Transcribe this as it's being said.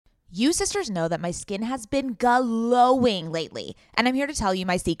You sisters know that my skin has been glowing lately, and I'm here to tell you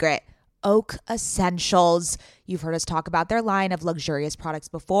my secret. Oak Essentials. You've heard us talk about their line of luxurious products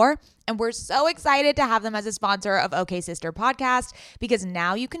before, and we're so excited to have them as a sponsor of OK Sister Podcast because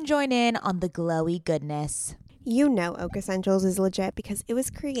now you can join in on the glowy goodness. You know Oak Essentials is legit because it was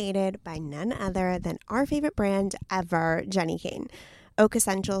created by none other than our favorite brand ever, Jenni Kayne. Oak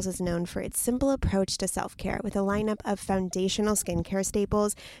Essentials is known for its simple approach to self-care with a lineup of foundational skincare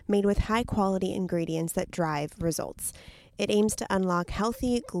staples made with high-quality ingredients that drive results. It aims to unlock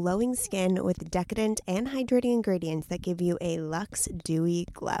healthy, glowing skin with decadent and hydrating ingredients that give you a luxe, dewy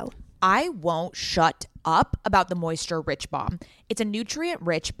glow. I won't shut up about the Moisture Rich Balm. It's a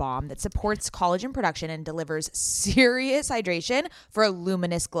nutrient-rich balm that supports collagen production and delivers serious hydration for a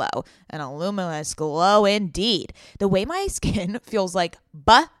luminous glow. And a luminous glow indeed. The way my skin feels like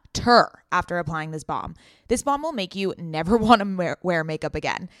butter after applying this balm. This balm will make you never want to wear makeup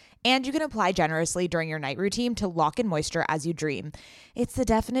again. And you can apply generously during your night routine to lock in moisture as you dream. It's the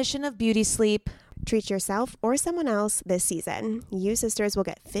definition of beauty sleep. Treat yourself or someone else this season. You sisters will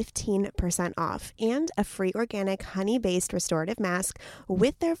get 15% off and a free organic honey-based restorative mask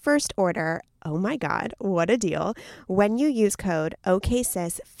with their first order. Oh my God, what a deal. When you use code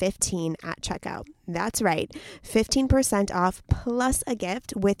OKSIS15 at checkout. That's right, 15% off plus a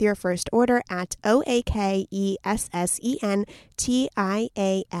gift with your first order at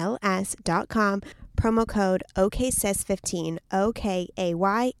OAKESSENTIALS.com. Promo code OKSIS15,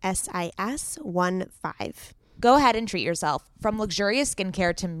 OKAYSIS15. Go ahead and treat yourself. From luxurious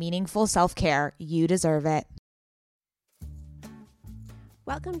skincare to meaningful self-care, you deserve it.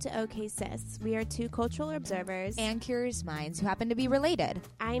 Welcome to OK Sis. We are two cultural observers And curious minds who happen to be related.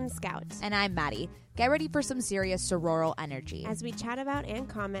 I'm Scout. And I'm Maddie. Get ready for some serious sororal energy. As we chat about and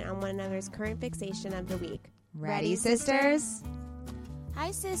comment on one another's current fixation of the week. Ready, sisters?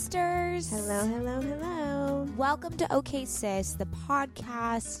 Hi, sisters. Hello, hello, hello. Welcome to OK Sis, the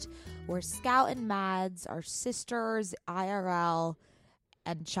podcast where Scout and Mads are sisters, IRL,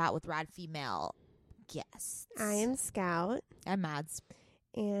 and chat with rad female guests. I am Scout. I'm Mads.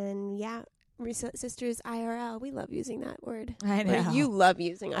 And yeah, sisters IRL. We love using that word. I know. Or you love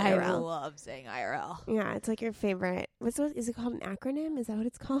using I IRL. love saying IRL. Yeah, it's like your favorite. Is it called an acronym? Is that what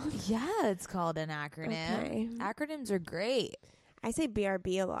it's called? Yeah, it's called an acronym. Okay. Acronyms are great. I say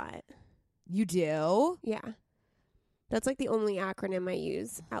BRB a lot. You do? Yeah. That's like the only acronym I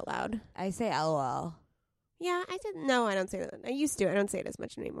use out loud. I say LOL. Yeah, I don't say that. I used to. I don't say it as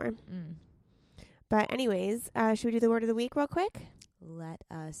much anymore. Mm. But anyways, should we do the word of the week real quick? Let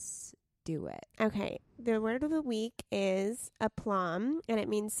us do it. Okay. The word of the week is aplomb, and it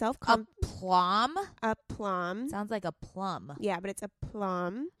means A plum? aplomb. Sounds like a plum. Yeah, but it's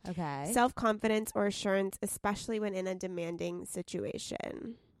aplomb. Okay. Self-confidence or assurance, especially when in a demanding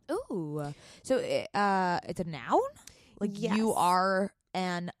situation. Ooh. So it's a noun? Like Yes. you are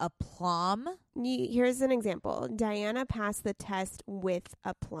an aplomb? Here's an example. Diana passed the test with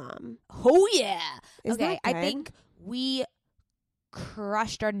aplomb. Oh, yeah. Is okay. that I good? think we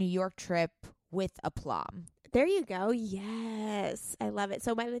crushed our New York trip with aplomb. There you go. Yes. I love it.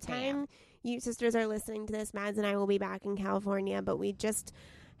 So by the time you sisters are listening to this, Mads and I will be back in California, but we just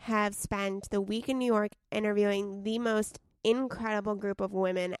have spent the week in New York interviewing the most incredible group of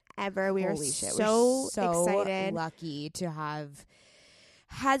women ever. We Holy are shit. so We're excited. lucky to have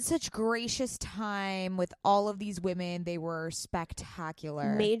had such gracious time with all of these women. They were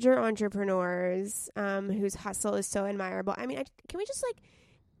spectacular. Major entrepreneurs whose hustle is so admirable. I mean, can we just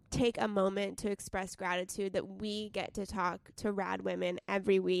take a moment to express gratitude that we get to talk to rad women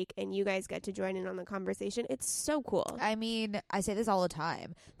every week and you guys get to join in on the conversation? It's so cool. I mean, I say this all the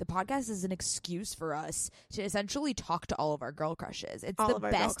time. The podcast is an excuse for us to essentially talk to all of our girl crushes. It's All the of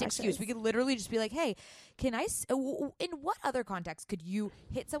our girl best excuse. crushes. We could literally just be like, hey, can I, in what other context could you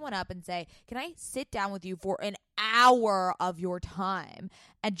hit someone up and say, can I sit down with you for an hour of your time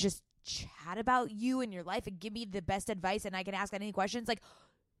and just chat about you and your life and give me the best advice and I can ask any questions? Like,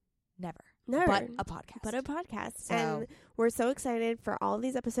 never. But a podcast. So. And we're so excited for all of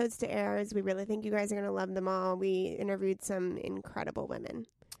these episodes to air. As we really think you guys are going to love them all. We interviewed some incredible women.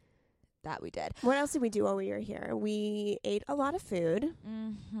 That we did. What else did we do while we were here? We ate a lot of food.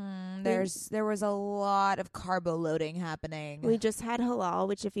 Mm-hmm. There was a lot of carbo loading happening. We just had halal,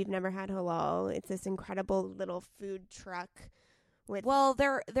 which if you've never had halal, it's this incredible little food truck. Well,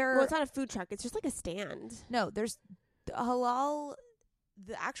 it's not a food truck. It's just like a stand. No, there's halal.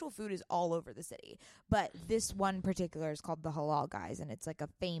 The actual food is all over the city, but this one particular is called the Halal Guys, and it's like a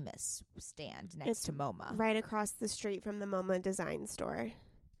famous stand next to MoMA. Right across the street from the MoMA design store.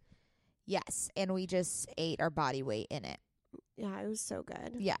 Yes, and we just ate our body weight in it. Yeah, it was so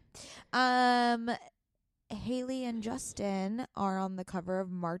good. Yeah. Haley and Justin are on the cover of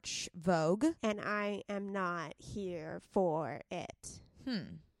March Vogue. And I am not here for it.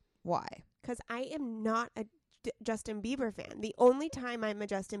 Why? Because I am not a Justin Bieber fan. The only time I'm a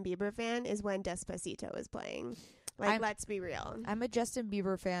Justin Bieber fan is when Despacito is playing. Let's be real. I'm a Justin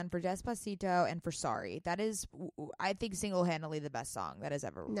Bieber fan for Despacito and for Sorry. That is, I think, single-handedly the best song that has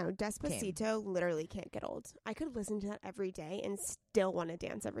ever Despacito literally can't get old. I could listen to that every day and still want to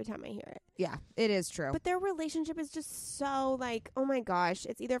dance every time I hear it. Yeah, it is true. But their relationship is just so oh my gosh,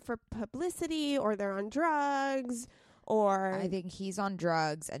 it's either for publicity or they're on drugs or... I think he's on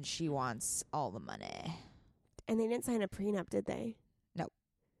drugs and she wants all the money. And they didn't sign a prenup, did they? No.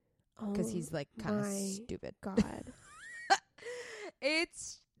 Because he's kind of stupid. God.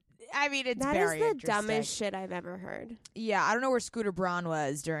 It's very That is the interesting. dumbest shit I've ever heard. Yeah, I don't know where Scooter Braun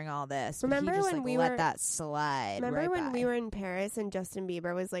was during all this. Remember he just, when we let were that slide? Remember right when by. we were in Paris and Justin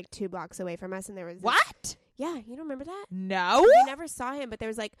Bieber was 2 blocks away from us and there was What? Yeah, you don't remember that? No. We never saw him, but there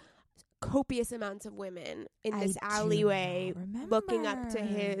was copious amounts of women in this alleyway looking up to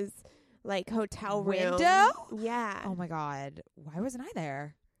his hotel room window. Yeah. Oh my God! Why wasn't I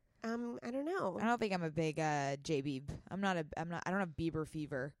there? I don't know. I don't think I'm a big J-Beeb. I don't have Bieber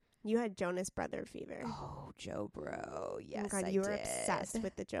fever. You had Jonas Brother fever. Oh, Joe Bro. Yes, oh God, I you were did. obsessed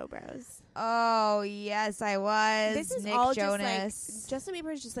with the Joe Bros. Oh yes, I was. This is Nick all Jonas. just Justin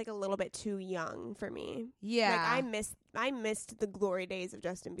Bieber is just a little bit too young for me. Yeah, I missed the glory days of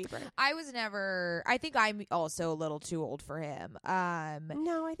Justin Bieber. I was never. I think I'm also a little too old for him.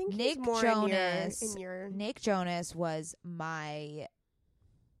 No, I think Nick he's more Jonas. in your Nick Jonas was my.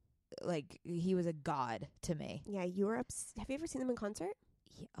 He was a god to me. Yeah, you were have you ever seen them in concert?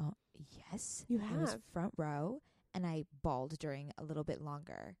 Yes. You I was have. front row, and I bawled during A Little Bit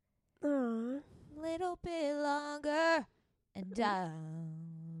Longer. Aww. Little bit longer, and I'll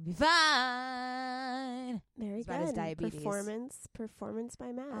be fine. Very About his good. diabetes. Performance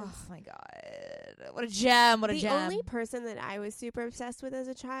by Mads. Oh my God. What a gem. What a The gem. only person that I was super obsessed with as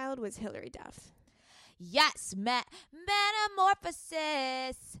a child was Hilary Duff. Yes.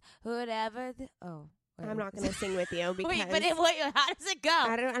 Metamorphosis. Whatever. I'm not going to sing with you because Wait, but how does it go?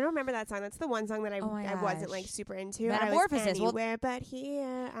 I don't remember that song. That's the one song that I wasn't gosh. super into. Metamorphosis. I was anywhere but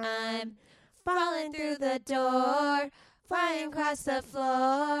here. I'm falling through the door, flying across the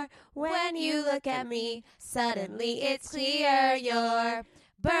floor. When you look at me, suddenly it's clear you're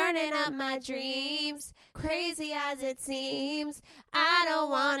burning up my dreams. Crazy as it seems, I don't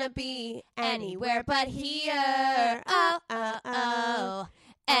want to be anywhere but here. Oh, oh, oh.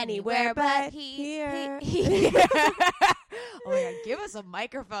 Anywhere but here. Oh my God, give us a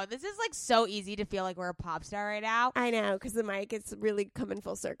microphone. This is so easy to feel like we're a pop star right now. I know, because the mic is really coming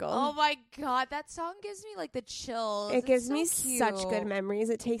full circle. Oh my God, that song gives me the chills. It gives so me cute. such good memories.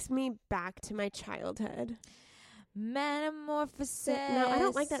 It takes me back to my childhood. Metamorphosis. No, I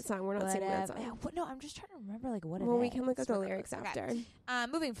don't like that song. We're not singing that song. No, I'm just trying to remember what it is. Well, we can look up the lyrics after.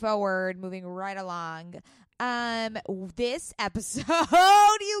 Moving forward, moving right along. This episode,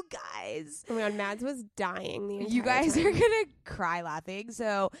 you guys. Oh my God, Mads was dying the entire You guys time. are gonna cry laughing.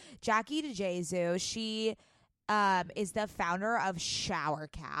 So Jackie DeJesus, she is the founder of Shower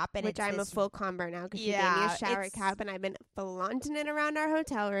Cap, and which I'm a full convert now because she gave me a shower cap, and I've been flaunting it around our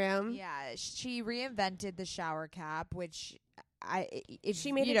hotel room. Yeah, she reinvented the shower cap, which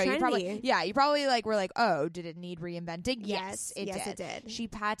she made it trendy. You probably were oh, did it need reinventing? Yes, it did. She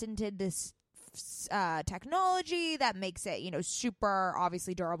patented this technology that makes it super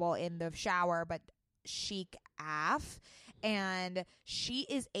obviously durable in the shower, but chic AF. And she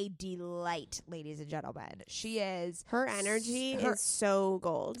is a delight, ladies and gentlemen. She is. Her energy is so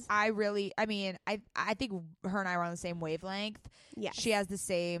gold. I think her and I were on the same wavelength. Yes. She has the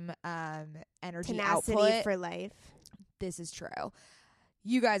same energy tenacity output. for life. This is true.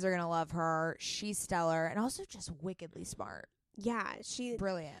 You guys are going to love her. She's stellar and also just wickedly smart. Yeah.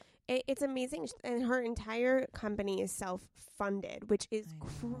 Brilliant. It's amazing. And her entire company is self-funded, which is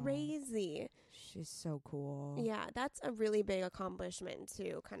crazy. She's so cool. Yeah, that's a really big accomplishment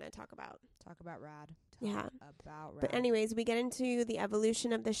to kind of talk about. Talk about rad. But anyways, we get into the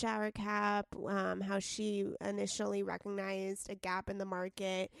evolution of the shower cap, how she initially recognized a gap in the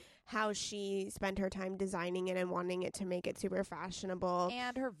market, how she spent her time designing it and wanting it to make it super fashionable.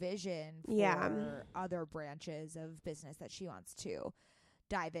 And her vision for other branches of business that she wants to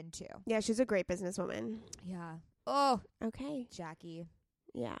dive into. Yeah, she's a great businesswoman. Yeah. Oh, okay. Jackie.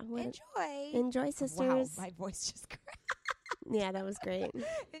 Yeah. Enjoy, sisters. Wow, my voice just cracked. Yeah, that was great.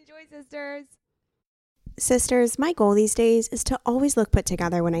 Enjoy, sisters. Sisters, my goal these days is to always look put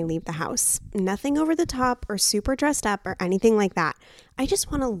together when I leave the house. Nothing over the top or super dressed up or anything like that. I just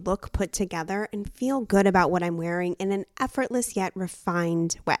want to look put together and feel good about what I'm wearing in an effortless yet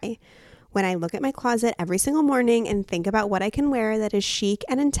refined way. When I look at my closet every single morning and think about what I can wear that is chic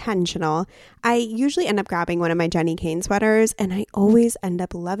and intentional, I usually end up grabbing one of my Jenni Kayne sweaters, and I always end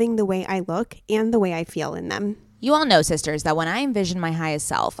up loving the way I look and the way I feel in them. You all know, sisters, that when I envision my highest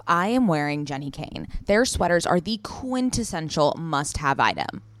self, I am wearing Jenni Kayne. Their sweaters are the quintessential must-have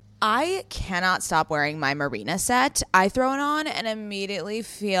item. I cannot stop wearing my Marina set. I throw it on and immediately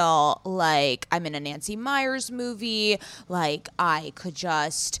feel like I'm in a Nancy Meyers movie, like I could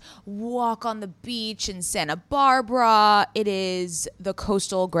just walk on the beach in Santa Barbara. It is the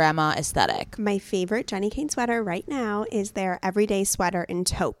coastal grandma aesthetic. My favorite Jenni Kayne sweater right now is their everyday sweater in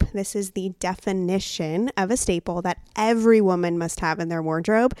taupe. This is the definition of a staple that every woman must have in their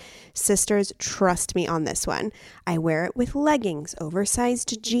wardrobe. Sisters, trust me on this one. I wear it with leggings,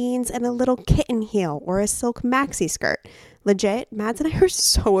 oversized jeans, and a little kitten heel or a silk maxi skirt. Legit, Mads and I are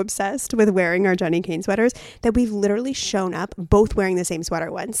so obsessed with wearing our Jenni Kayne sweaters that we've literally shown up both wearing the same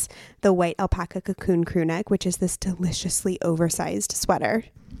sweater once. The white alpaca cocoon crew neck, which is this deliciously oversized sweater.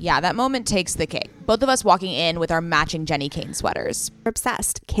 Yeah, that moment takes the cake. Both of us walking in with our matching Jenni Kayne sweaters. We're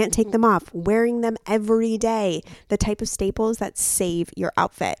obsessed. Can't take them off. Wearing them every day. The type of staples that save your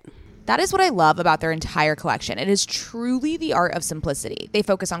outfit. That is what I love about their entire collection. It is truly the art of simplicity. They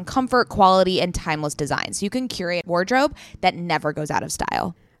focus on comfort, quality, and timeless designs. You can curate a wardrobe that never goes out of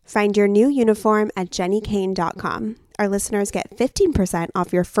style. Find your new uniform at jennikayne.com. Our listeners get 15%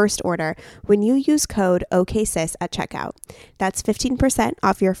 off your first order when you use code OKSIS at checkout. That's 15%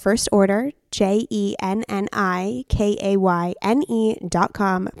 off your first order,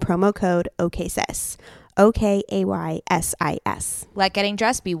 JENNIKAYNE.com, promo code OKSIS. OKAYSIS. Let getting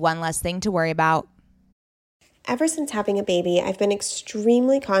dressed be one less thing to worry about. Ever since having a baby, I've been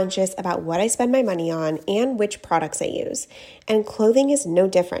extremely conscious about what I spend my money on and which products I use. And clothing is no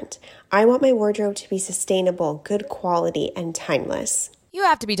different. I want my wardrobe to be sustainable, good quality, and timeless. You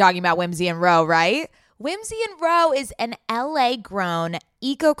have to be talking about Whimsy and Row, right? Whimsy and Row is an LA-grown,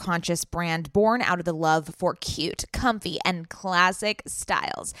 eco-conscious brand born out of the love for cute, comfy, and classic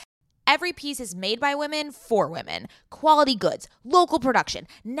styles. Every piece is made by women for women. Quality goods, local production,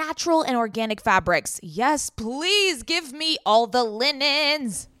 natural and organic fabrics. Yes, please give me all the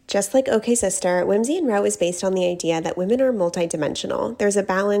linens. Just like OK Sister, Whimsy and Row is based on the idea that women are multidimensional. There's a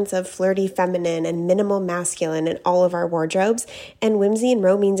balance of flirty feminine and minimal masculine in all of our wardrobes, and Whimsy and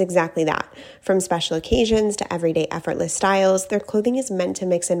Row means exactly that. From special occasions to everyday effortless styles, their clothing is meant to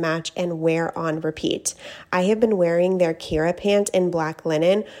mix and match and wear on repeat. I have been wearing their Kira pant in black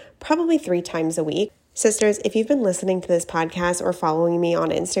linen probably 3 times a week. Sisters, if you've been listening to this podcast or following me on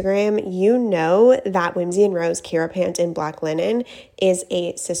Instagram, you know that Whimsy and Row's Kira pant in black linen is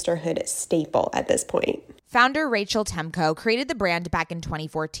a sisterhood staple at this point. Founder Rachel Temko created the brand back in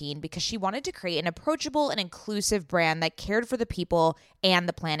 2014 because she wanted to create an approachable and inclusive brand that cared for the people and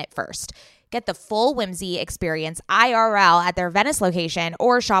the planet first. Get the full Whimsy experience IRL at their Venice location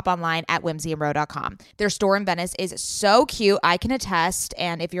or shop online at whimsyandrow.com. Their store in Venice is so cute, I can attest,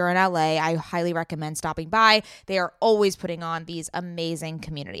 and if you're in LA, I highly recommend stopping by. They are always putting on these amazing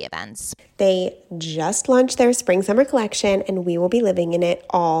community events. They just launched their spring-summer collection, and we will be living in it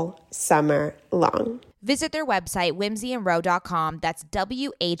all summer long. Visit their website, whimsyandrow.com. That's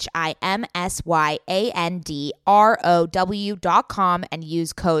WHIMSYANDROW.com and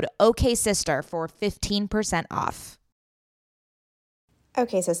use code OKSister for 15% off.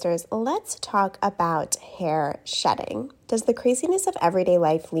 Okay, sisters, let's talk about hair shedding. Does the craziness of everyday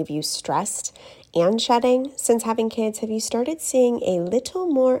life leave you stressed and shedding? Since having kids, have you started seeing a little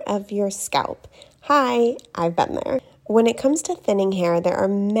more of your scalp? Hi, I've been there. When it comes to thinning hair, there are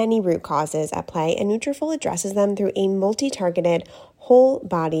many root causes at play, and Nutrafol addresses them through a multi-targeted,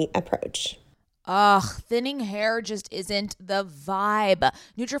 whole-body approach. Ugh, thinning hair just isn't the vibe.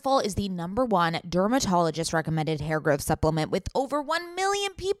 Nutrafol is the #1 dermatologist-recommended hair growth supplement, with over 1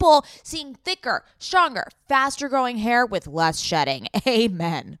 million people seeing thicker, stronger, faster-growing hair with less shedding.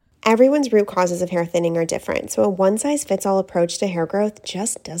 Amen. Everyone's root causes of hair thinning are different, so a one-size-fits-all approach to hair growth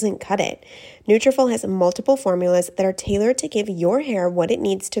just doesn't cut it. Nutrafol has multiple formulas that are tailored to give your hair what it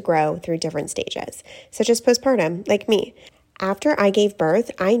needs to grow through different stages, such as postpartum, like me. After I gave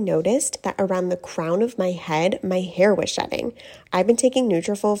birth, I noticed that around the crown of my head, my hair was shedding. I've been taking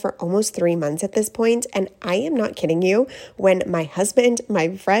Nutrafol for almost 3 months at this point, and I am not kidding you when my husband,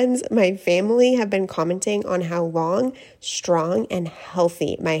 my friends, my family have been commenting on how long, strong, and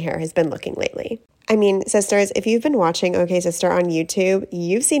healthy my hair has been looking lately. I mean, sisters, if you've been watching OK Sister on YouTube,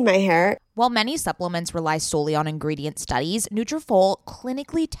 you've seen my hair. While many supplements rely solely on ingredient studies, Nutrafol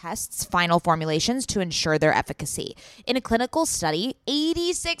clinically tests final formulations to ensure their efficacy. In a clinical study,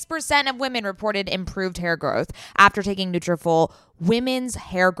 86% of women reported improved hair growth after taking Nutrafol women's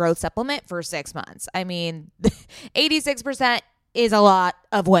hair growth supplement for 6 months. I mean, 86% is a lot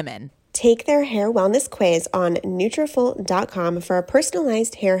of women. Take their hair wellness quiz on Nutrafol.com for a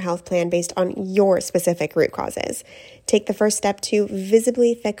personalized hair health plan based on your specific root causes. Take the first step to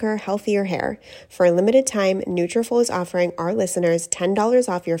visibly thicker, healthier hair. For a limited time, Nutrafol is offering our listeners $10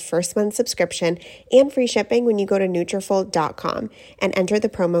 off your first month subscription and free shipping when you go to Nutrafol.com and enter the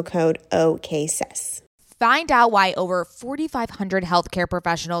promo code OKSIS. Find out why over 4,500 healthcare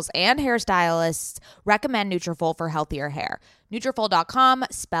professionals and hairstylists recommend Nutrafol for healthier hair. Nutrafol.com,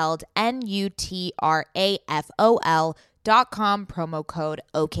 spelled Nutrafol.com, promo code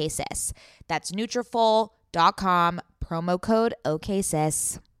OKSIS. That's Nutrafol.com, promo code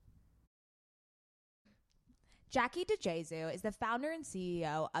OKSIS. Jackie DeJesu is the founder and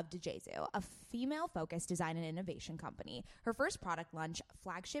CEO of DeJesu, a female-focused design and innovation company. Her first product launch,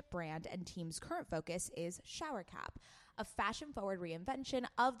 flagship brand, and team's current focus is Shower Cap, a fashion-forward reinvention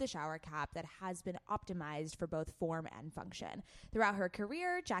of the shower cap that has been optimized for both form and function. Throughout her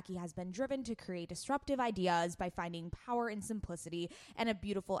career, Jackie has been driven to create disruptive ideas by finding power in simplicity and a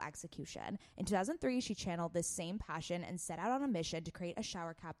beautiful execution. In 2003, she channeled this same passion and set out on a mission to create a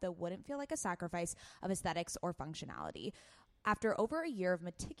shower cap that wouldn't feel like a sacrifice of aesthetics or functionality. After over a year of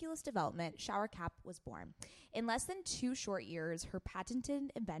meticulous development, Shower Cap was born. In less than 2 short years, her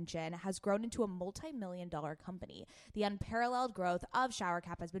patented invention has grown into a multi-million-dollar company. The unparalleled growth of Shower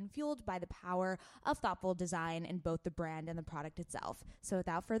Cap has been fueled by the power of thoughtful design in both the brand and the product itself. So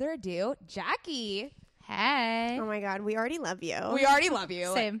without further ado, Jackie. Hey. Oh my God, we already love you. We already love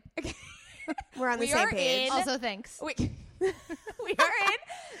you. Same. We're on the same page. Also, thanks. We are in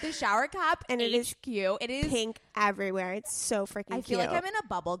the Shower Cap And it is HQ. It is pink everywhere. It's so freaking cute. I feel like I'm in a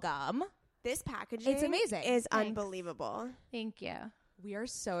bubble gum. This packaging It's amazing. is Thanks. unbelievable. Thank you. We are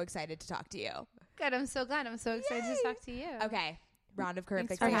so excited to talk to you. Good. I'm so glad. I'm so excited to talk to you. Okay. Round of current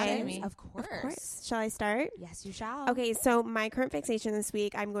Thanks for having fixations. me. Of course. Shall I start? Yes, you shall. Okay, so my current fixation this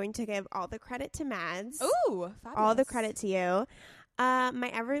week, I'm going to give all the credit to Mads. Ooh, fabulous. All the credit to you. My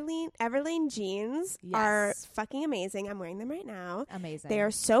Everlane jeans are Yes. fucking amazing. I'm wearing them right now. Amazing. They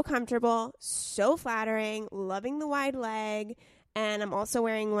are so comfortable, so flattering, loving the wide leg. And I'm also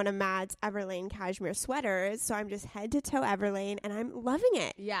wearing one of Mads Everlane cashmere sweaters. So I'm just head to toe Everlane and I'm loving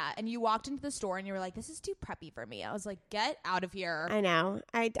it. Yeah, and you walked into the store and you were like, "This is too preppy for me." I was like, "Get out of here." I know.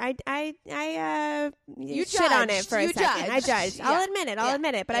 You shit on it judged. for a You second. I judged. judged. Yeah. I'll admit it. I'll Yeah.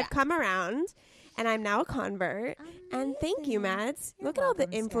 admit it. But Yeah. I've come around and I'm now a convert. And thank you, Mads. You're Look at all the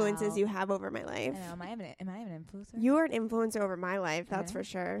welcome, influences Scout. you have over my life. I know. Am I an influencer? You are an influencer over my life, that's Okay. for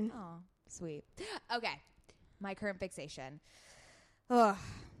sure. Oh, sweet. Okay. My current fixation. Ugh.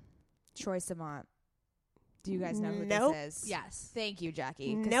 Troy Sivan. Do you guys know who Nope. this is? Yes. Thank you,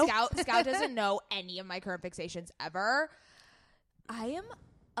 Jackie. 'Cause Nope. Scout doesn't know any of my current fixations ever. I am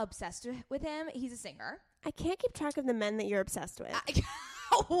obsessed with him. He's a singer. I can't keep track of the men that you're obsessed with.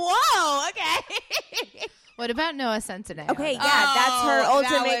 Whoa, okay. What about Noah Centineo? Okay, yeah, that's her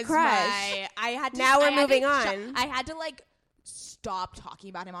ultimate was crush. I had to, Now we're I had to moving sh- on. I had to stop talking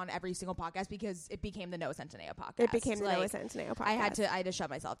about him on every single podcast because it became the Noah Centineo podcast. It became the Noah Centineo podcast. I had to shut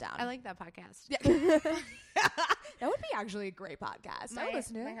myself down. I like that podcast. Yeah. That would be actually a great podcast. I would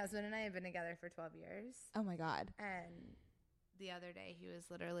listen to My it. husband and I have been together for 12 years. Oh my god. And the other day he was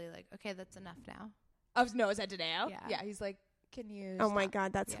literally like, okay, that's enough now. Of Noah Centineo? Yeah. He's like, can you Oh my stop?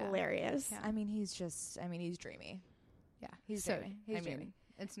 god, that's Yeah. hilarious. Yeah. I mean, he's dreamy. Yeah. He's so, dreamy. He's dreamy.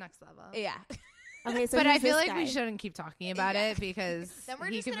 It's next level. Yeah. Okay, so but who's I feel this like we guy? shouldn't keep talking about Yeah. it because Then we're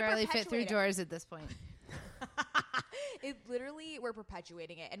he just can gonna barely fit through perpetuate it. doors at this point. It literally, we're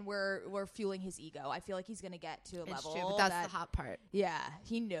perpetuating it and we're fueling his ego. I feel like he's gonna get to a It's level true, but that's that, the hot part. yeah,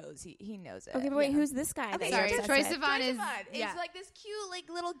 he knows he knows it. Okay, but wait, Yeah. who's this guy? Okay, that you're sorry, obsessed Troye with? Sivan Troye is Sivan is like this cute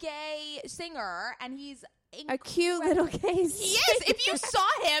little gay singer, and he's A cute little case. Yes, if you saw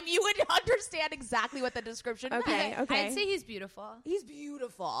him, you would understand exactly what the description Okay, meant. okay. I'd say he's beautiful. He's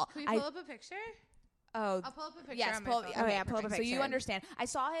beautiful. Can we pull up a picture? Oh, I'll pull up a picture yes, on my pull, phone. Oh, yeah, pull up a perfect. So you picture. understand. I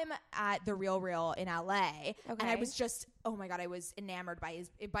saw him at the Real in LA, and I Okay. was just, oh my god, I was enamored by his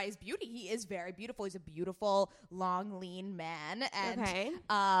beauty. He is very beautiful. He's a beautiful, long, lean man, and Okay.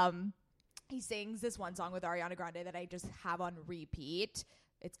 he sings this one song with Ariana Grande that I just have on repeat.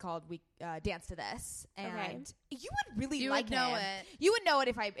 It's called "We Dance to This," and Okay. you would really You like would know him. it. You would know it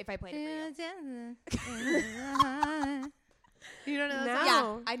if I played it for you. You don't know that No.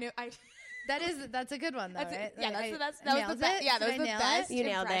 song? Yeah, I knew. That's a good one though. That's right? it. Yeah, Like, that was the nailed best. it? Yeah, that Did was I the nail best it? You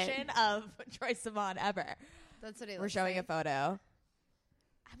nailed it. impression of Troy Sivan ever. That's what he We're looks showing like. a photo.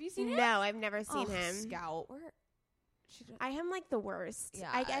 Have you seen him? No, I've never seen Oh, him. Scout. I am like the worst. Yeah.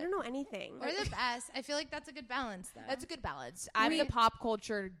 I don't know anything. We're the best. I feel like that's a good balance though. That's a good balance. I'm the pop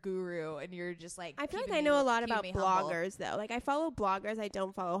culture guru, and you're just like. I feel like keeping I me- know a lot keeping about me humble. bloggers though. Like I follow bloggers, I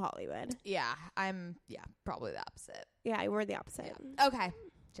don't follow Hollywood. Yeah, I'm. Yeah, probably the opposite. Yeah, we're the opposite. Okay,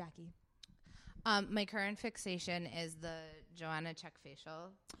 Jackie. My current fixation is the Joanna Check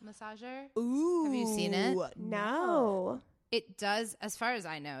facial massager. Ooh, Have you seen it? No. It does, as far as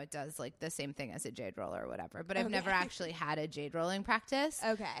I know, it does like the same thing as a jade roller or whatever. But I've never actually had a jade rolling practice.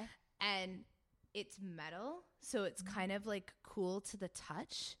 Okay. And it's metal, so it's kind of like cool to the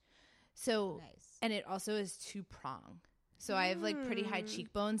touch. So, Nice. and it also is 2-prong. So I have like pretty high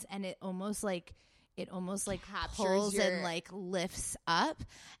cheekbones, and it almost like Captures pulls your- and like lifts up.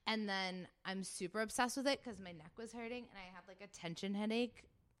 And then I'm super obsessed with it because my neck was hurting and I had like a tension headache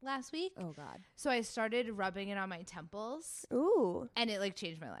last week. Oh God, So I started rubbing it on my temples, Ooh. and it like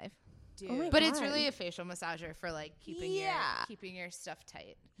changed my life. dude. Oh my But it's God. really a facial massager for like keeping Yeah. your stuff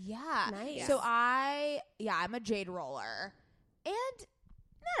tight. Yeah. Nice. So I'm a jade roller, and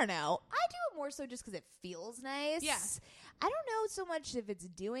I don't know. I do it more so just because it feels nice. Yeah. I don't know so much if it's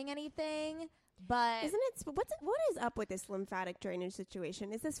doing anything, but Isn't it? What is up with this lymphatic drainage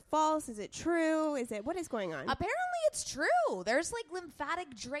situation? Is this false? Is it true? What is going on? apparently it's true. There's like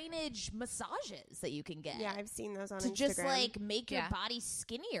lymphatic drainage massages that you can get. Yeah, I've seen those on to Instagram. just like make your Yeah. body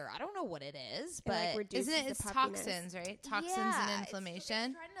skinnier. I don't know what it is, It, like, but reduces Isn't it? the It's puffiness. toxins, right? Toxins yeah, and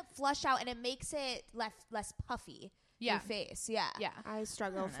inflammation. It's trying to flush out, and it makes it less puffy. Yeah. Your face. Yeah. Yeah. I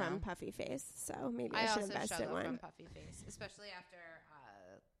struggle don't from know. puffy face, so maybe I, I should also invest in struggle from one. puffy face, especially after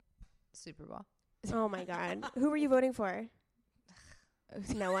Super Bowl. Oh my God, who were you voting for?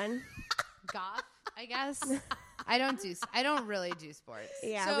 No one. Goff, I guess. I don't really do sports.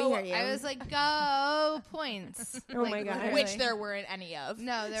 Yeah, so we hear you. I was like, go points. Oh my God. literally. Which there weren't any of.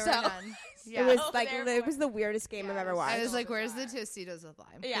 No, there So- were none. Yeah. It was Oh, like therefore- it was the weirdest game I've ever watched. I was like, where's the Tostitos with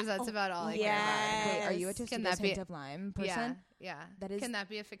lime? Because Yeah. that's about all I care Yes. about. Wait, are you a Can Tostitos that be- hint of lime person? Yeah, yeah. That is- Can that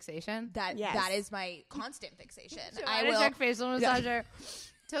be a fixation? That Yes. that is my constant fixation. I I will check facial massager.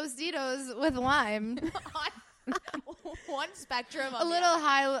 Tostitos with lime. one spectrum of A little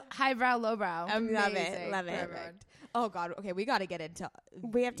highbrow, lowbrow. Love amazing. it, love it. Perfect. Oh God. Okay, we got to get into.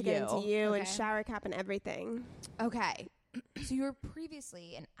 We have to get into you and Okay. shower cap and everything. Okay. So you were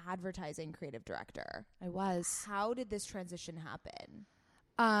previously an advertising creative director. I was. How did this transition happen?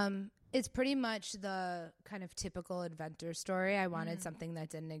 It's pretty much the kind of typical inventor story. I wanted something that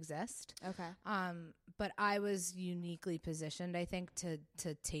didn't exist. Okay. But I was uniquely positioned, I think, to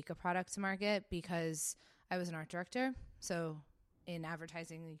take a product to market because I was an art director. So in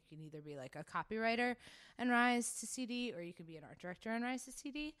advertising, you can either be like a copywriter and rise to CD, or you could be an art director and rise to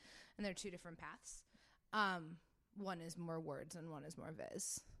CD. And they're two different paths. One is more words and one is more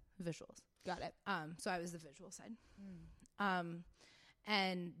visuals. Got it. So I was the visual side.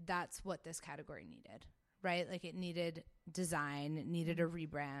 And that's what this category needed, right? Like it needed design, it needed a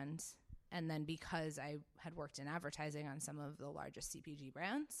rebrand. And then because I had worked in advertising on some of the largest CPG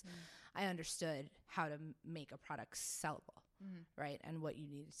brands, I understood how to make a product sellable, right? And what you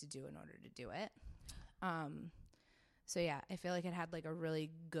needed to do in order to do it. So yeah, I feel like it had like a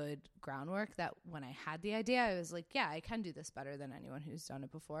really good groundwork that when I had the idea, I was like, yeah, I can do this better than anyone who's done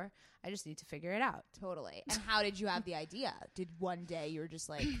it before. I just need to figure it out. Totally. And how did you have the idea? Did one day you were just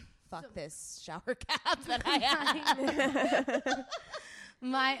like, fuck this shower cap that I have?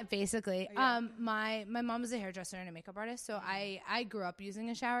 My mom was a hairdresser and a makeup artist, so I grew up using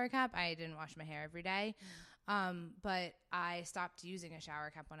a shower cap. I didn't wash my hair every day, but I stopped using a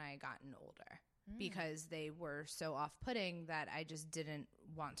shower cap when I had gotten older because they were so off-putting that I just didn't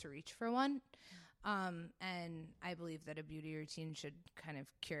want to reach for one. And I believe that a beauty routine should kind of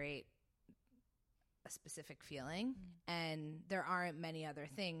curate a specific feeling, and there aren't many other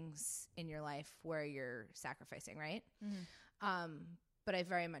things in your life where you're sacrificing, right? But I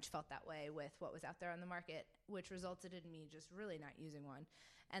very much felt that way with what was out there on the market, which resulted in me just really not using one.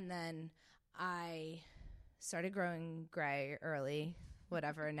 And then I started growing gray early,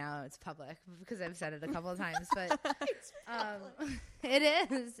 whatever. And now it's public because I've said it a couple of times, but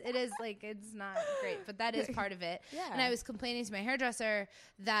it is like, it's not great, but that is part of it. Yeah. And I was complaining to my hairdresser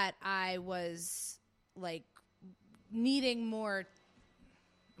that I was like needing more.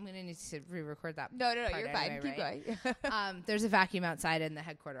 I'm going to need to re-record that. No, part you're fine. anyway, Keep right? going. There's a vacuum outside in the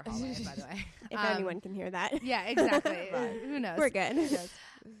headquarter hallway, by the way. If anyone can hear that. Yeah, exactly. Who knows? We're good.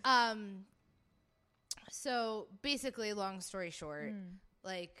 So basically, long story short,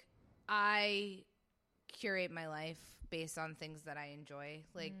 like I curate my life based on things that I enjoy.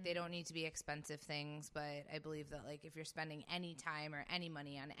 Like they don't need to be expensive things, but I believe that like if you're spending any time or any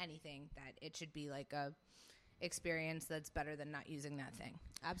money on anything, that it should be like a experience that's better than not using that thing.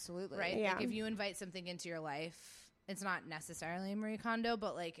 Absolutely. Right? Yeah. Like if you invite something into your life, it's not necessarily a Marie Kondo,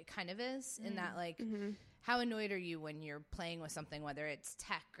 but like it kind of is in that like how annoyed are you when you're playing with something, whether it's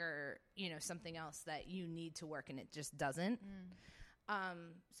tech or, you know, something else that you need to work and it just doesn't.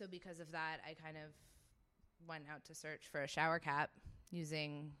 So because of that, I kind of went out to search for a shower cap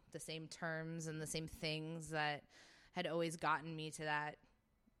using the same terms and the same things that had always gotten me to that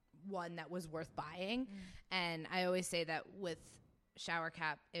one that was worth buying. And I always say that with shower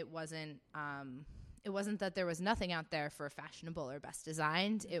cap, it wasn't that there was nothing out there for fashionable or best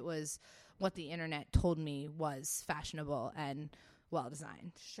designed. It was what the internet told me was fashionable and well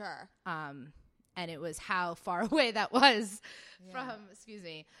designed. Sure. And it was how far away that was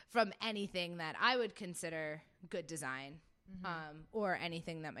from anything that I would consider good design, or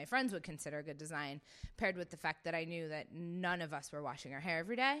anything that my friends would consider good design, paired with the fact that I knew that none of us were washing our hair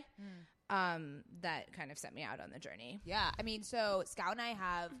every day. That kind of set me out on the journey. Yeah. I mean, so Scout and I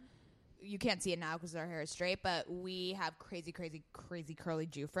have, you can't see it now because our hair is straight, but we have crazy curly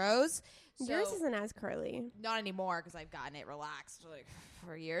Jufros. So Yours isn't as curly. not anymore because I've gotten it relaxed like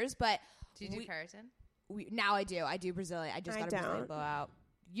for years, but Do you do keratin? Now I do. I do Brazilian. I just I got a Brazilian don't. blowout.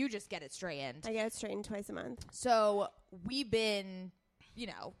 You just get it straightened. I get it straightened twice a month. So we've been, you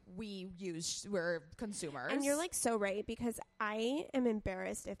know, we're consumers. And you're like so right, because I am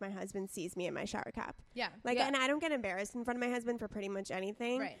embarrassed if my husband sees me in my shower cap. Yeah. Like, Yeah. and I don't get embarrassed in front of my husband for pretty much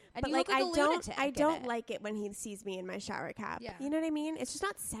anything. Right. And But you like, look like a lunatic I in don't it. like it when he sees me in my shower cap. Yeah. You know what I mean? It's just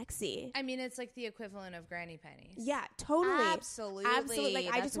not sexy. I mean, it's like the equivalent of granny pennies. Yeah, totally. Absolutely. Like,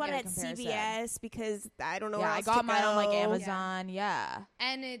 I That's just a wanted it good at comparison. CVS because I don't know where Yeah, I else got to mine on like go. Amazon. Yeah.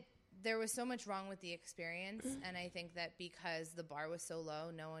 And there was so much wrong with the experience, and I think that because the bar was so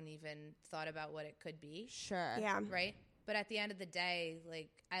low, no one even thought about what it could be. Sure. Yeah. Right? But at the end of the day, like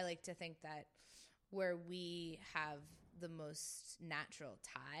I like to think that where we have the most natural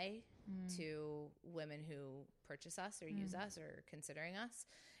tie to women who purchase us or use us or considering us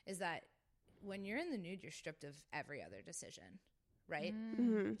is that when you're in the nude, you're stripped of every other decision, right?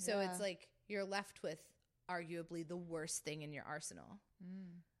 Mhm. So it's like you're left with arguably the worst thing in your arsenal.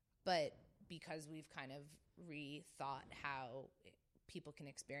 But because we've kind of rethought how people can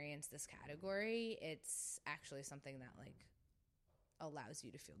experience this category, it's actually something that like allows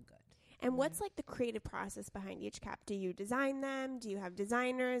you to feel good. And what's like the creative process behind each cap? Do you design them? Do you have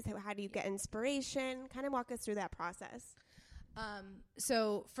designers? How do you get inspiration? Kind of walk us through that process.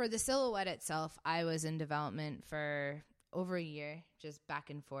 So for the silhouette itself, I was in development for over a year, just back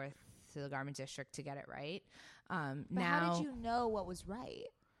and forth to the garment district to get it right. But Now, how did you know what was right?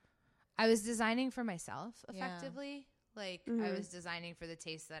 I was designing for myself Yeah. effectively. Like I was designing for the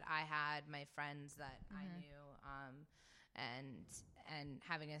taste that I had, my friends that I knew, and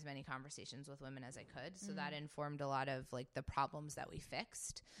having as many conversations with women as I could. So that informed a lot of like the problems that we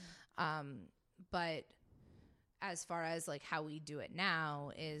fixed. But as far as like how we do it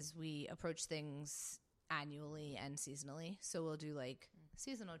now is we approach things annually and seasonally. So we'll do like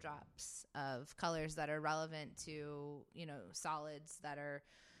seasonal drops of colors that are relevant to, you know, solids that are,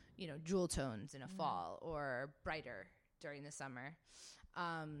 you know, jewel tones in a fall or brighter during the summer.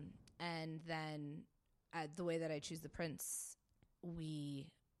 And then the way that I choose the prints, we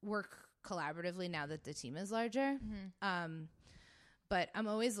work collaboratively now that the team is larger. But I'm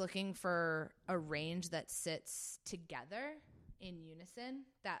always looking for a range that sits together in unison,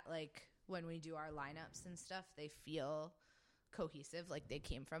 that like when we do our lineups and stuff, they feel cohesive, like they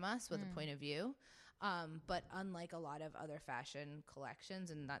came from us with a point of view. But unlike a lot of other fashion collections,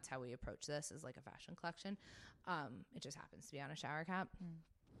 and that's how we approach this, is like a fashion collection, it just happens to be on a shower cap.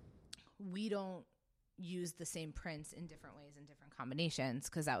 We don't use the same prints in different ways in different combinations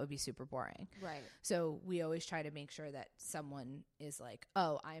because that would be super boring. Right. So we always try to make sure that someone is like,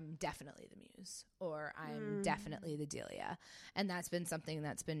 oh, I'm definitely the Muse, or I'm definitely the Delia. And that's been something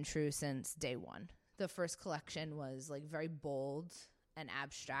that's been true since day one. The first collection was like very bold and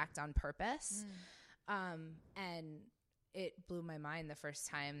abstract on purpose. And it blew my mind the first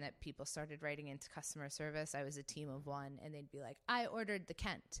time that people started writing into customer service. I was a team of one, and they'd be like, I ordered the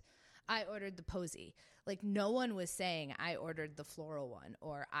Kent. I ordered the Posey. Like, no one was saying I ordered the floral one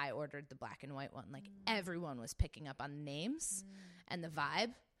or I ordered the black and white one. Like, everyone was picking up on the names and the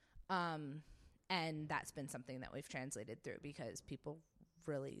vibe. And that's been something that we've translated through because people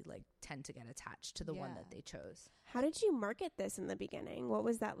really, like, tend to get attached to the one that they chose. How did you market this in the beginning? What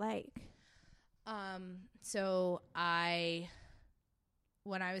was that like? So I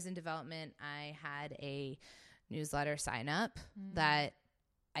when I was in development, I had a newsletter sign up that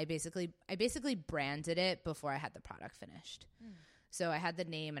I basically branded it before I had the product finished. So I had the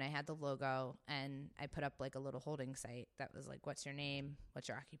name and I had the logo, and I put up like a little holding site that was like, what's your name? What's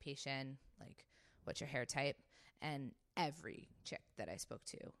your occupation? Like, what's your hair type? And every chick that I spoke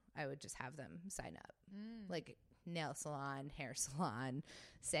to, I would just have them sign up. Like nail salon, hair salon,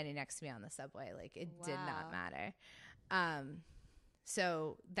 standing next to me on the subway. Like it did not matter.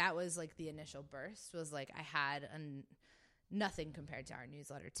 So that was like the initial burst, was like I had nothing compared to our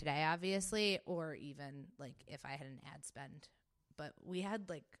newsletter today, obviously, or even like if I had an ad spend. But we had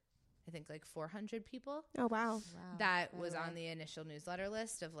like, I think like 400 people. Oh, wow. That was on the initial newsletter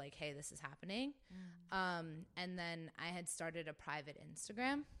list of like, hey, this is happening. And then I had started a private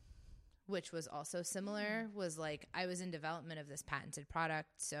Instagram, which was also similar, was like I was in development of this patented product,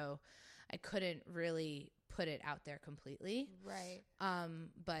 so I couldn't really put it out there completely. Right.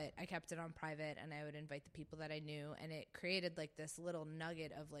 But I kept it on private, and I would invite the people that I knew, and it created like this little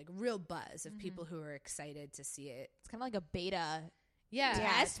nugget of like real buzz of people who were excited to see it. It's kind of like a beta Yeah.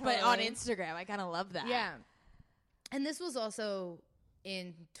 test, but on Instagram. I kind of love that. Yeah. And this was also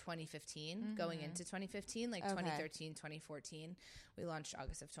in 2015, going into 2015, like 2013, 2014. We launched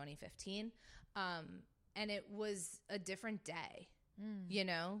August of 2015. And it was a different day. You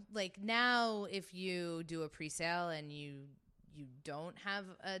know, like now if you do a pre-sale and you don't have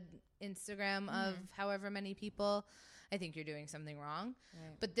an Instagram of however many people, I think you're doing something wrong.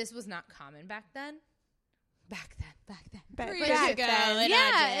 Right. But this was not common back then. Back then. But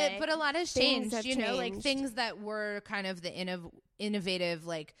a lot has changed, you know, like things that were kind of the innovative,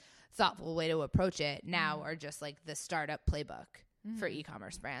 like thoughtful way to approach it now are just like the startup playbook for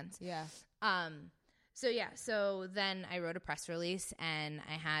e-commerce brands. Yeah. So then I wrote a press release and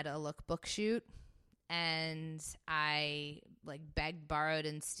I had a lookbook shoot, and I like begged, borrowed,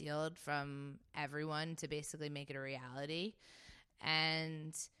 and stealed from everyone to basically make it a reality.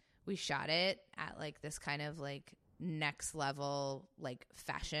 And we shot it at like this kind of like next level, like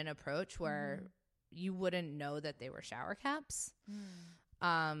fashion approach where you wouldn't know that they were shower caps.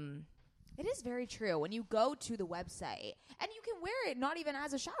 It is very true. When you go to the website, and you can wear it not even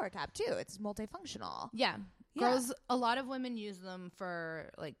as a shower cap too. It's multifunctional. Yeah. Girls, a lot of women use them for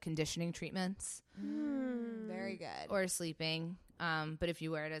like conditioning treatments. Very good. Or sleeping. But if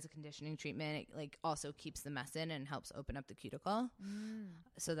you wear it as a conditioning treatment, it like also keeps the mess in and helps open up the cuticle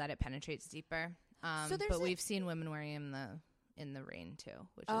so that it penetrates deeper. But we've seen women wearing them in the rain too,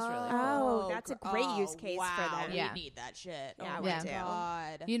 which is really cool. Oh, that's a great use case for them. Yeah. We need that shit. Yeah, oh we my do.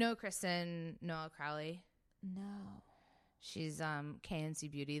 God. You know Kristen Noah Crowley? No. She's KNC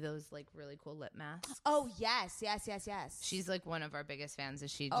Beauty, those like really cool lip masks. Oh, yes. She's like one of our biggest fans,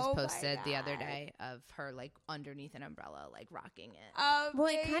 and she just posted the other day of her like underneath an umbrella, like rocking it. Well,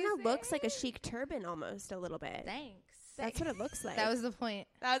 it kind of looks like a chic turban almost a little bit. Thanks. That's what it looks like. That was the point.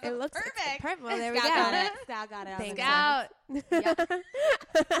 It looks perfect. Perfect. Well, there we Scout go. got it. Scout got it. Thank out.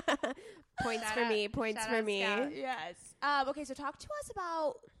 Points for me. Points for me. Yes. Okay, so talk to us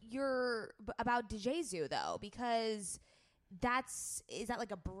about DJZoo though, because is that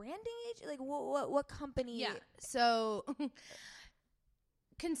like a branding agent? Like what company? Yeah. So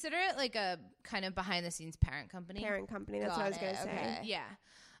consider it like a kind of behind the scenes parent company. That's what I was going to say. Okay. Yeah.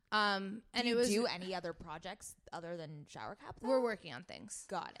 And do you do any other projects other than shower cap though? We're working on things.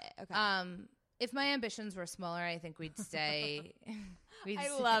 Got it. Okay. If my ambitions were smaller, I think we'd stay.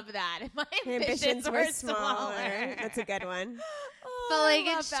 Love that. If my ambitions were smaller. That's a good one. But like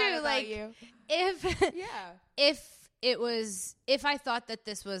it's true. Like if I thought that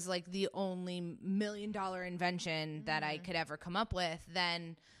this was like the only $1 million invention that I could ever come up with,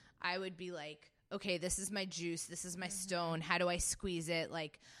 then I would be like, okay, this is my juice. This is my stone. How do I squeeze it?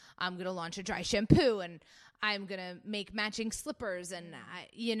 Like, I'm going to launch a dry shampoo, and I'm going to make matching slippers. And,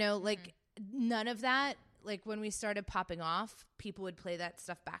 like none of that. Like when we started popping off, people would play that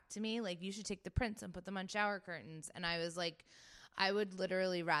stuff back to me. Like, you should take the prints and put them on shower curtains. And I was like, I would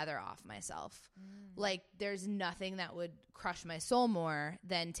literally rather off myself. Like, there's nothing that would crush my soul more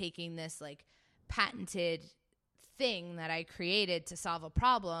than taking this like patented thing that I created to solve a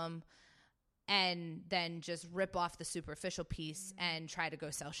problem and then just rip off the superficial piece and try to go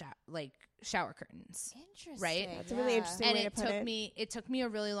sell shower curtains. Interesting. Right? That's a really interesting and way to put it. It took me a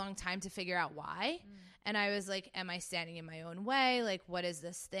really long time to figure out why. And I was like, am I standing in my own way? Like, what is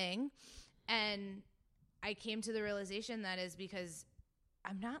this thing? And I came to the realization that is because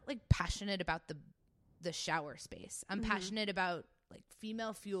I'm not like passionate about the shower space. I'm passionate about like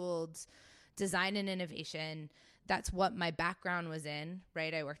female fueled design and innovation. That's what my background was in,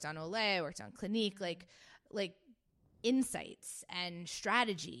 right? I worked on Olay, I worked on Clinique, like insights and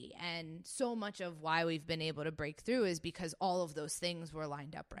strategy, and so much of why we've been able to break through is because all of those things were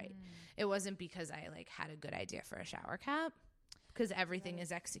lined up right. It wasn't because I like had a good idea for a shower cap, because everything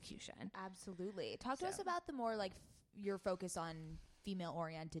is execution. Absolutely. Talk to us about the more like your focus on female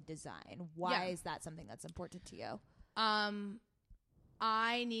oriented design. Why is that something that's important to you?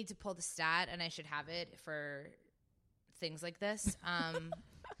 I need to pull the stat, and I should have it for things like this.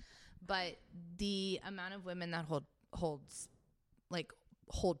 But the amount of women that hold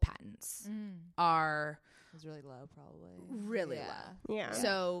patents are It's really low, probably. really low. Yeah.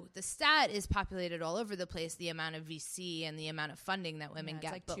 So the stat is populated all over the place, the amount of VC and the amount of funding that women It's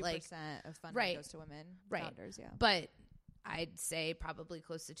get. like but 2% like, of funding right. goes to women Right. founders. Yeah. But I'd say probably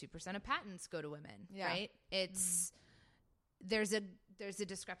close to 2% of patents go to women. Yeah. Right? It's there's a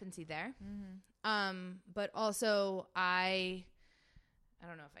discrepancy there. But also I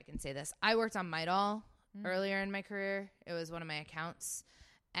don't know if I can say this. I worked on Midol earlier in my career. It was one of my accounts,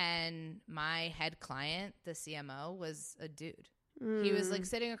 and my head client, the CMO, was a dude. He was like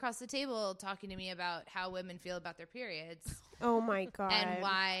sitting across the table talking to me about how women feel about their periods Oh my God. and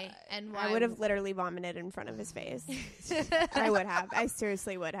why I would have literally vomited in front of his face. I would have. I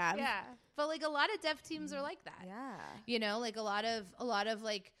seriously would have. Yeah. But like a lot of dev teams are like that. Yeah. You know, like a lot of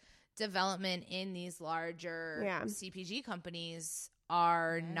like development in these larger CPG companies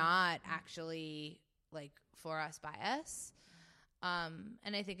are not actually like for us by us.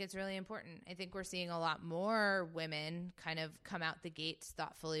 And I think it's really important. I think we're seeing a lot more women kind of come out the gates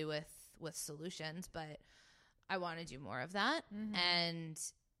thoughtfully with solutions, but I want to do more of that. And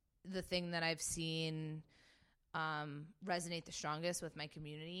the thing that I've seen resonate the strongest with my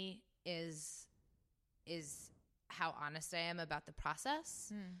community is how honest I am about the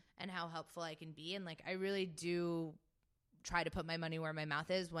process and how helpful I can be. And like, I really do try to put my money where my mouth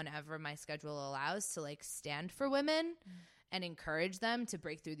is whenever my schedule allows to like stand for women and encourage them to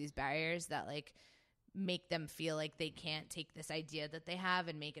break through these barriers that like make them feel like they can't take this idea that they have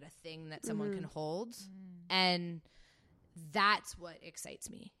and make it a thing that someone can hold. And that's what excites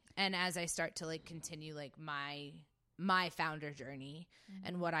me. And as I start to like continue like my founder journey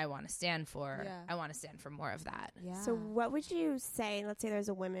and what I want to stand for, I want to stand for more of that. Yeah. So what would you say, let's say there's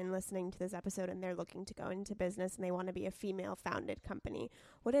a woman listening to this episode and they're looking to go into business and they want to be a female founded company.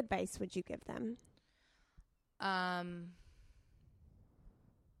 What advice would you give them?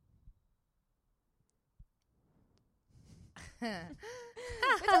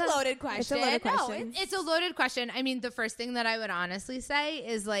 It's a loaded question. It's a loaded question. No, it's a loaded question. I mean, the first thing that I would honestly say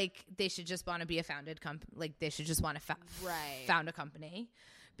is like they should just want to be a founded company. Like they should just want to found a company,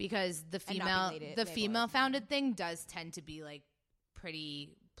 because the female founded thing does tend to be like pretty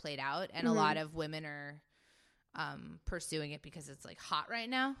played out, and a lot of women are pursuing it because it's like hot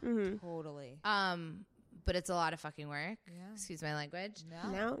right now. Totally. But it's a lot of fucking work. Yeah. Excuse my language.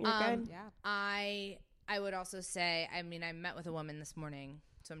 No, you're good. Yeah. I would also say, I mean, I met with a woman this morning,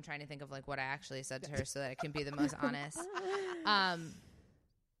 so I'm trying to think of like what I actually said to her so that I can be the most honest.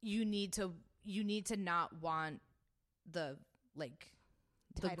 You need to not want the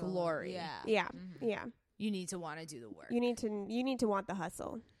Title. glory. Yeah. Yeah. You need to want to do the work. You need to want the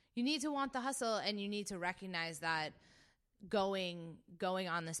hustle. You need to want the hustle, and you need to recognize that going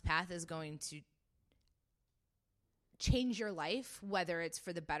on this path is going to change your life, whether it's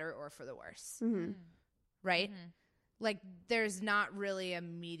for the better or for the worse. Right? Like there's not really a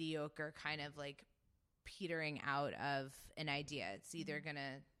mediocre kind of like petering out of an idea. It's either going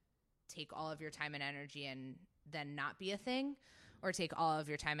to take all of your time and energy and then not be a thing, or take all of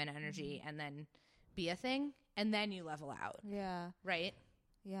your time and energy and then be a thing, and then you level out. Yeah. Right?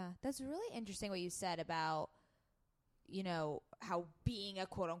 Yeah. That's really interesting what you said about, you know, how being a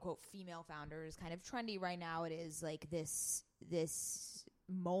quote unquote female founder is kind of trendy right now. It is like this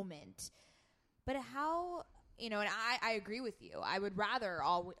moment. But how, you know, and I agree with you. I would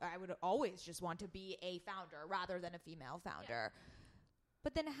always just want to be a founder rather than a female founder. Yeah.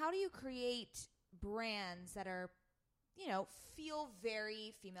 But then how do you create brands that are, you know, feel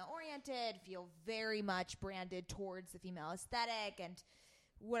very female oriented, feel very much branded towards the female aesthetic and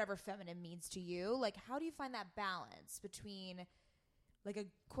whatever feminine means to you? Like, how do you find that balance between like a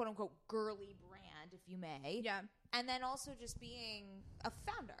quote unquote girly brand, if you may, and then also just being a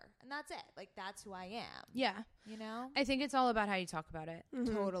founder, and that's it. Like, that's who I am. Yeah. You know? I think it's all about how you talk about it.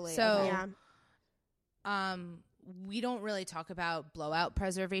 Totally. So, we don't really talk about blowout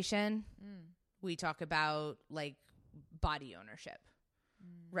preservation. We talk about like body ownership.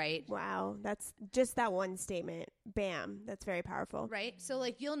 Right? Wow. That's just that one statement. Bam. That's very powerful. Right? So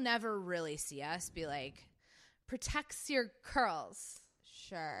like you'll never really see us be like, protects your curls.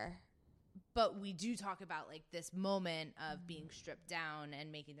 Sure. but we do talk about like this moment of being stripped down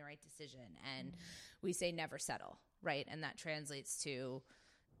and making the right decision. And we say never settle, right? And that translates to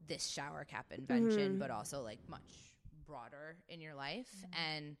this shower cap invention, but also like much broader in your life.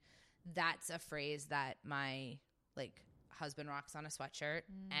 And that's a phrase that my like husband rocks on a sweatshirt,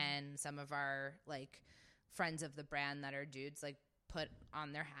 and some of our like friends of the brand that are dudes like put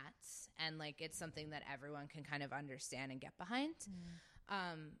on their hats, and like it's something that everyone can kind of understand and get behind.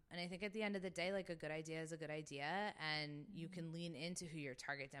 And I think at the end of the day, like a good idea is a good idea, and you can lean into who your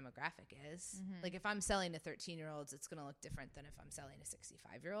target demographic is. Like if I'm selling to 13-year-olds, it's going to look different than if I'm selling to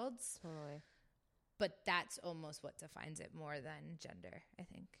 65-year-olds. Totally. But that's almost what defines it more than gender, I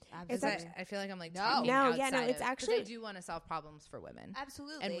think. Absolutely. I feel like I'm like No. talking No, outside yeah, no, it's of- 'cause actually- I do want to solve problems for women.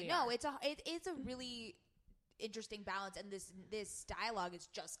 Absolutely. And we No, are. it's a really interesting balance, and this dialogue has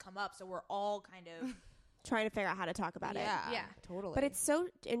just come up, so we're all kind of Trying to figure out how to talk about it. Yeah. totally. But it's so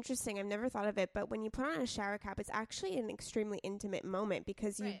interesting. I've never thought of it. But when you put on a shower cap, it's actually an extremely intimate moment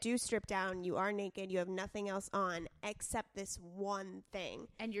because you Right. do strip down. You are naked. You have nothing else on except this one thing.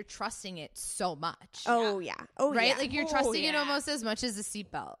 And you're trusting it so much. Oh, yeah. Oh, right? yeah. Like you're Oh, trusting it yeah. almost as much as the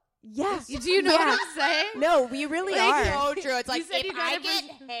seatbelt. Yes. Do you know what I'm saying? No, we really Like, are. so true. It's like said you if I gotta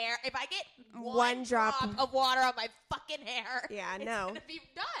get if I get One drop. of water on my fucking hair, Yeah, it's no. gonna be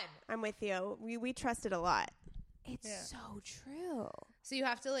done. I'm with you. We trust it a lot. It's so true. So you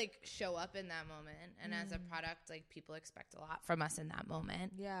have to like show up in that moment, and as a product, like people expect a lot from us in that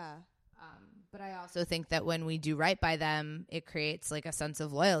moment. Yeah. But I also think that when we do right by them, it creates like a sense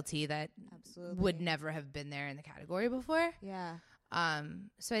of loyalty that Absolutely. would never have been there in the category before. Yeah.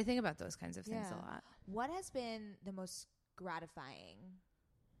 So I think about those kinds of things a lot. What has been the most gratifying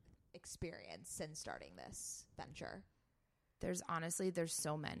experience since starting this venture? There's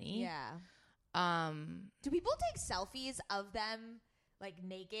so many. Yeah. Do people take selfies of them like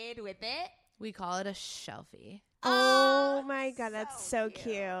naked with it? We call it a shelfie. Oh, my God. That's so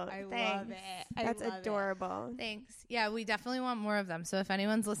cute. I Thanks. love it. I That's love it. adorable. Thanks. Yeah, we definitely want more of them. So if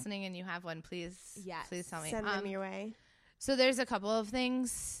anyone's listening and you have one, please, Yes. please tell me. Send them your way. So there's a couple of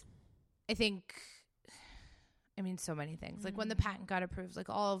things. So many things. Like when the patent got approved, like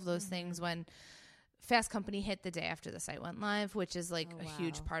all of those things. When Fast Company hit the day after the site went live, which is like a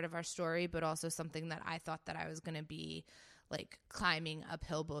huge part of our story, but also something that I thought that I was going to be like climbing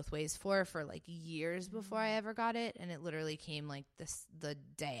uphill both ways for like years before I ever got it. And it literally came like the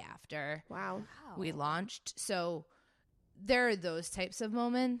day after Wow. we launched. So there are those types of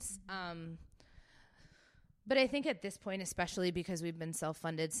moments. But I think at this point, especially because we've been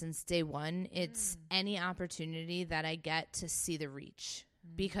self-funded since day one, it's any opportunity that I get to see the reach.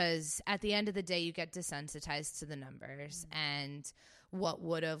 Because at the end of the day, you get desensitized to the numbers and what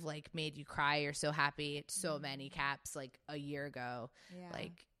would have like made you cry or so happy at so many caps like a year ago. Yeah.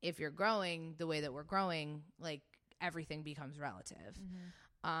 Like if you're growing the way that we're growing, like everything becomes relative.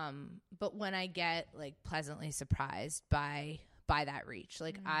 But when I get like pleasantly surprised by that reach,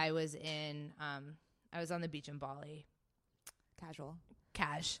 like I was on the beach in Bali. Casual.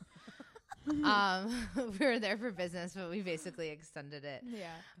 Cash. We were there for business, but we basically extended it.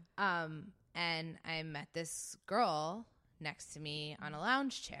 Yeah. And I met this girl next to me on a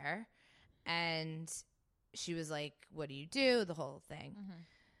lounge chair, and she was like, "What do you do?" The whole thing.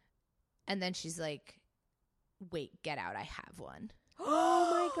 And then she's like, "Wait, get out. I have one."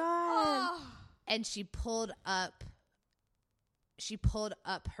 Oh, my God. And she pulled up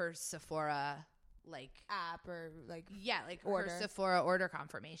her Sephora App or like her Sephora order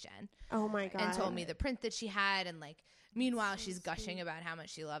confirmation. Oh, my God. And told me the print that she had, and like meanwhile she's gushing about how much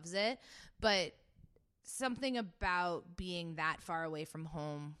she loves it. But something about being that far away from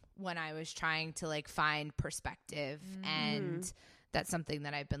home when I was trying to like find perspective, and that's something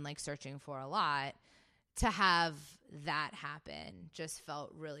that I've been like searching for a lot, to have that happen just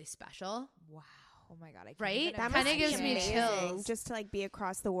felt really special. wow. Oh my God. I can't Right? even That That kinda must gives be me amazing, chills. just to like be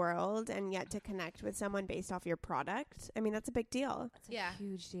across the world and yet to connect with someone based off your product. I mean, that's a big deal. That's a Yeah.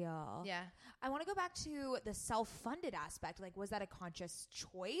 huge deal. Yeah. I want to go back to the self-funded aspect. Like, was that a conscious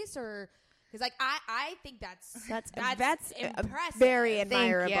choice, or because like I think that's impressive. Very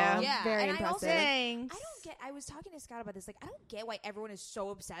admirable. you. Yeah, Very and I also- impressive. I don't get. I was talking to Scott about this. Like, I don't get why everyone is so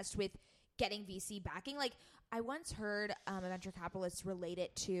obsessed with getting VC backing. Like, I once heard a venture capitalist relate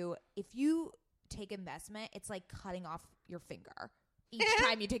it to if you take investment, it's like cutting off your finger each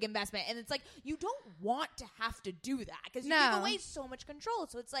time you take investment, and it's like you don't want to have to do that because you give away so much control.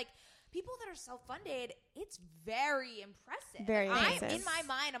 So it's like people that are self-funded, it's very impressive. Very Like, impressive. in my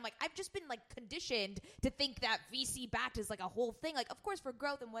mind, I'm like, I've just been like conditioned to think that VC backed is like a whole thing. Like, of course, for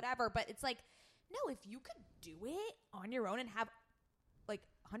growth and whatever, but it's like, no, if you could do it on your own and have like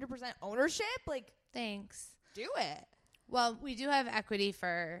 100% ownership, like Thanks. do it. Well, we do have equity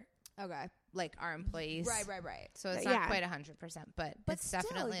for Okay. like our employees. Right. So it's Yeah. not quite 100%, but it's still,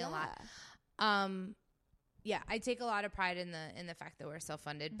 definitely a lot. Yeah, I take a lot of pride in the fact that we're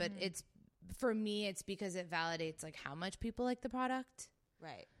self-funded, but it's for me, it's because it validates like how much people like the product.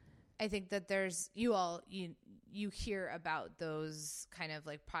 Right. I think that there's you hear about those kind of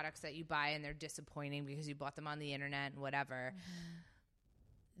like products that you buy and they're disappointing because you bought them on the internet and whatever.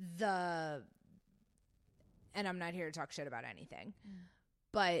 And I'm not here to talk shit about anything,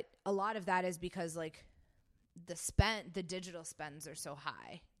 but a lot of that is because like the digital spends are so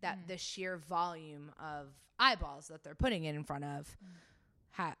high that the sheer volume of eyeballs that they're putting it in front of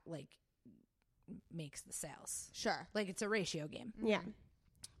makes the sales. Sure. Like it's a ratio game. Yeah.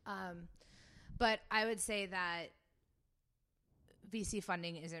 But I would say that VC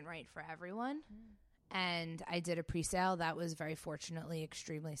funding isn't right for everyone. And I did a pre-sale that was very fortunately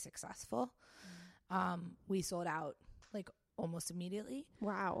extremely successful. We sold out like almost immediately.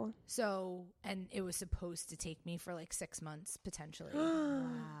 Wow. So, and it was supposed to take me for like 6 months potentially. Wow.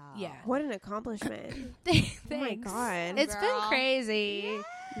 Yeah. What an accomplishment. Thanks. Oh my God. It's been Girl. crazy.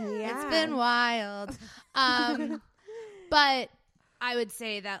 Yeah. It's been wild. But I would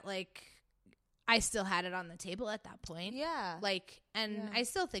say that like I still had it on the table at that point. Yeah. Like, and I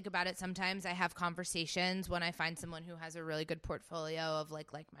still think about it sometimes. I have conversations when I find someone who has a really good portfolio of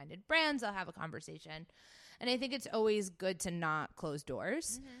like-minded brands. I'll have a conversation. And I think it's always good to not close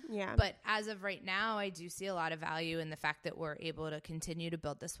doors. Yeah. But as of right now, I do see a lot of value in the fact that we're able to continue to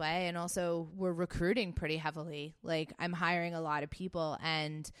build this way. And also we're recruiting pretty heavily. Like I'm hiring a lot of people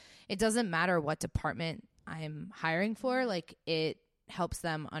and it doesn't matter what department I'm hiring for. Like it helps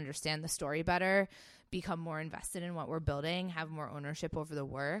them understand the story better, become more invested in what we're building, have more ownership over the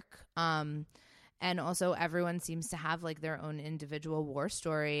work. And also everyone seems to have like their own individual war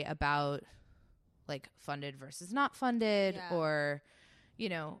story about like funded versus not funded, or, you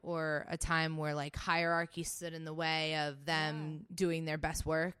know, or a time where like hierarchy stood in the way of them doing their best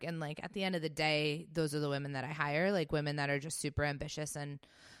work. And like at the end of the day, those are the women that I hire, like women that are just super ambitious and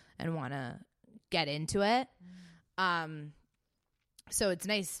want to get into it. So it's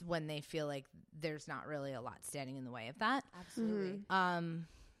nice when they feel like there's not really a lot standing in the way of that. Absolutely. How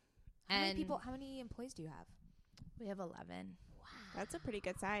How many employees do you have? We have 11. That's a pretty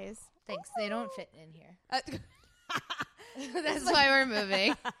good size. Thanks. They don't fit in here. That's why we're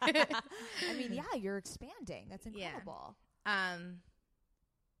moving. I mean, yeah, you're expanding. That's incredible. Yeah,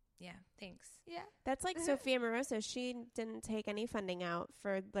 thanks. Yeah. That's like Sophia Moroso. She didn't take any funding out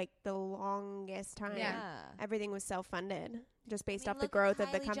for like the longest time. Yeah. Everything was self-funded just based off the growth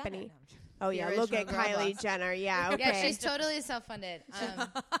of the company. Oh The yeah, look at original girl Kylie boss. Jenner. Yeah, okay. Yeah, she's totally self-funded.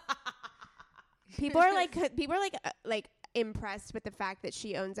 people are like impressed with the fact that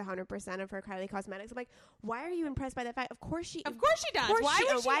she owns 100% of her Kylie Cosmetics. I'm like, why are you impressed by that fact? Of course she does. Why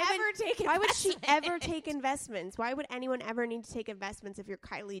would she ever investments? take investments? Why would anyone ever need to take investments if you're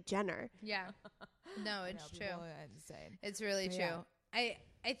Kylie Jenner? Yeah. No, it's true. Insane. It's really But true.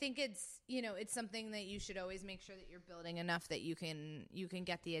 I think it's, you know, it's something that you should always make sure that you're building enough that you can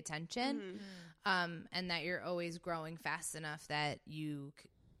get the attention, and that you're always growing fast enough that you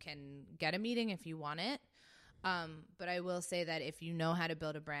can get a meeting if you want it. But I will say that if you know how to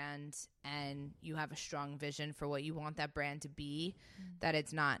build a brand and you have a strong vision for what you want that brand to be, that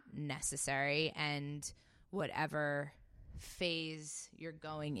it's not necessary, and whatever phase you're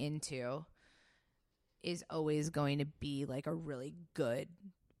going into is always going to be like a really good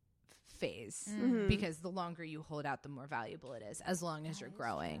phase, because the longer you hold out, the more valuable it is, as long as you're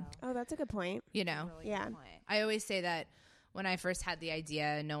growing, Oh, that's a good point. you know? Yeah. I always say that when I first had the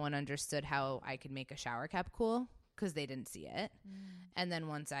idea, no one understood how I could make a shower cap cool because they didn't see it. And then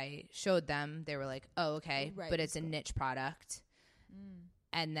once I showed them, they were like, oh, okay, Right, but it's a niche product.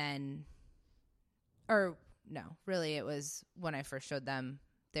 And then, or no, really it was when I first showed them,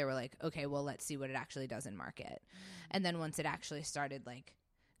 they were like, okay, well, let's see what it actually does in market. And then once it actually started like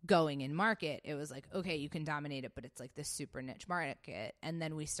going in market, it was like, okay, you can dominate it, but it's like this super niche market. And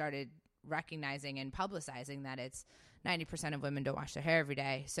then we started recognizing and publicizing that it's 90% of women don't wash their hair every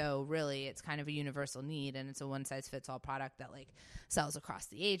day. So really it's kind of a universal need, and it's a one size fits all product that like sells across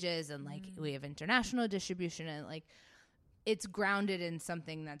the ages, and like we have international distribution, and like it's grounded in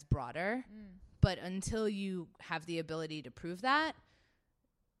something that's broader. But until you have the ability to prove that,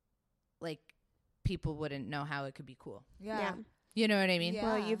 like people wouldn't know how it could be cool. Yeah. You know what I mean? Yeah.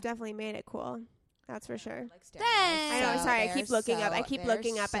 Well, you've definitely made it cool. That's for sure. Thanks. I know. Sorry, I keep looking up. I keep they're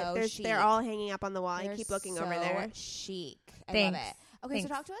looking up. so They're chic. all hanging up on the wall. I They're keep looking over so there. Chic. I Thanks. love it. Okay, Thanks.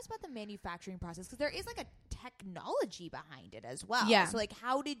 so talk to us about the manufacturing process, because there is like a technology behind it as well. Yeah. So like,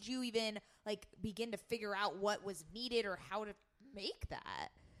 how did you even like begin to figure out what was needed or how to make that?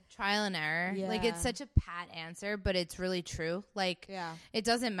 Trial and error. Like, Yeah. it's such a pat answer, but it's really true. Like, Yeah. it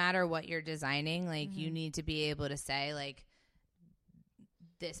doesn't matter what you're designing. Like, you need to be able to say, like,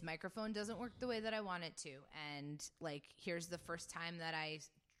 this microphone doesn't work the way that I want it to. And, like, here's the first time that I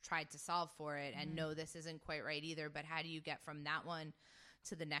tried to solve for it, and no, this isn't quite right either. But how do you get from that one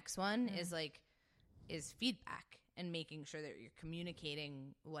to the next one is feedback and making sure that you're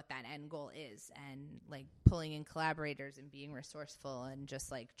communicating what that end goal is, and like pulling in collaborators and being resourceful and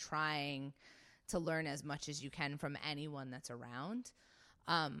just like trying to learn as much as you can from anyone that's around.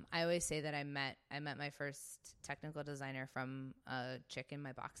 I always say that I met my first technical designer from a chick in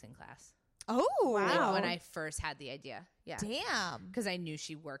my boxing class. Oh, Wow. When I first had the idea. Yeah. Damn. Because I knew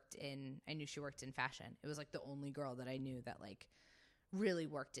she worked in fashion. It was like the only girl that I knew that like really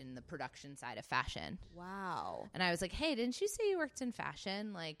worked in the production side of fashion. Wow. And I was like, hey, didn't you say you worked in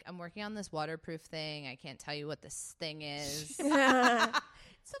fashion? Like, I'm working on this waterproof thing. I can't tell you what this thing is.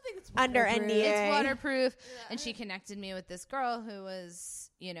 Something that's Under waterproof. NDA. It's waterproof. And she connected me with this girl who was,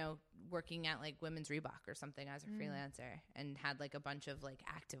 you know, working at like Women's Reebok or something as a freelancer, and had like a bunch of like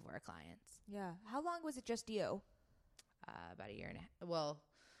activewear clients. Yeah. How long was it just you? About a year and a half. Well,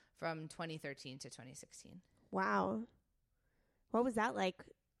 from 2013 to 2016. Wow. What was that like?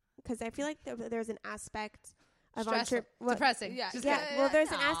 Because I feel like there's an aspect of Stressful. Depressing. Yeah. Just Yeah, kidding. well, there's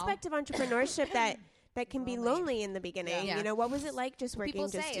an No. aspect of entrepreneurship that can be Lonely. lonely in the beginning. Yeah. You know, what was it like just working People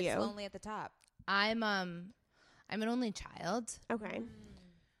just say you? it's lonely at the top. I'm an only child. Okay.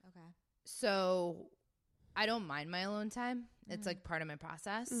 Okay. So I don't mind my alone time. It's like part of my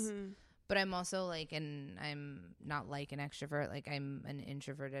process. Mm-hmm. But I'm also like, I'm not like an extrovert. Like, I'm an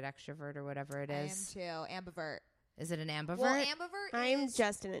introverted extrovert or whatever it is. I am too. Ambivert. Is it an ambivert? Well, ambivert I'm is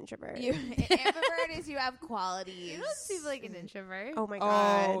just an introvert. ambivert is you have qualities. You don't seem like an introvert. Oh my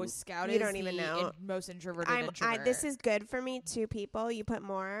god. Oh, Scout You is don't even the know. most introverted introvert. This is good for me. 2 people, you put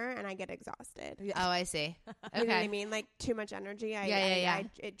more, and I get exhausted. Yeah. Oh, I see. Okay. You know what I mean? Like too much energy. Yeah.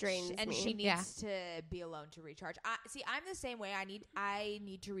 It drains and me. she needs Yeah. to be alone to recharge. See, I'm the same way. I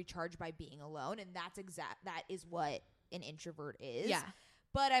need to recharge by being alone, and that is what an introvert is. Yeah.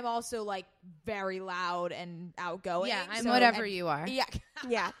 But I'm also like very loud and outgoing. Yeah, I'm so- whatever and- you are. Yeah.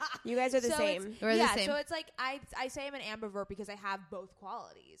 Yeah, you guys are the So same. We're the yeah, same. so it's like I say I'm an ambivert because I have both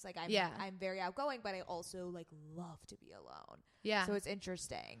qualities. Like I'm very outgoing, but I also like love to be alone. Yeah. So it's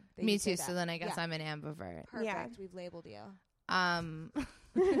interesting. that Me you say too. So that. then I guess Yeah. I'm an ambivert. Perfect. Yeah. We've labeled you.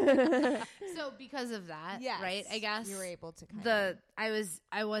 So because of that, Yes. right? I guess you were able to kind of.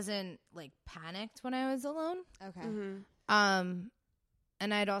 I wasn't like panicked when I was alone. Okay. Mm-hmm.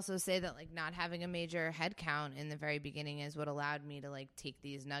 And I'd also say that like not having a major head count in the very beginning is what allowed me to like take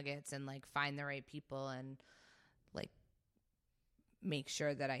these nuggets and like find the right people and like make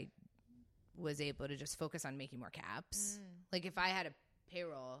sure that I was able to just focus on making more caps. Like if I had a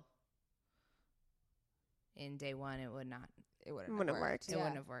payroll in day one, it would not. It Wouldn't have worked. It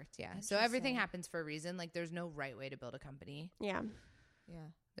wouldn't have worked. Yeah. So everything Interesting. happens for a reason. Like there's no right way to build a company. Yeah. Yeah.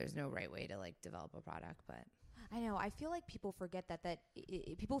 There's no right way to like develop a product, but I know. I feel like people forget that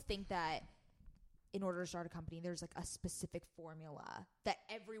people think that in order to start a company, there's like a specific formula that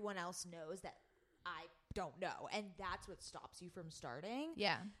everyone else knows that I don't know, and that's what stops you from starting.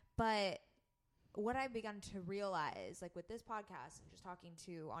 yeah. But what I've begun to realize, like with this podcast and just talking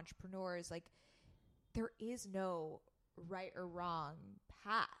to entrepreneurs, like there is no right or wrong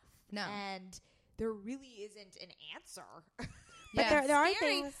path. No. And there really isn't an answer. But Yeah. there are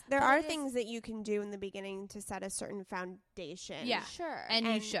Scary, things but it is- things that you can do in the beginning to set a certain foundation. Yeah. Sure. And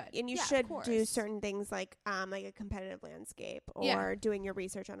you should. And you Yeah, of should do course. certain things like a competitive landscape or Yeah. doing your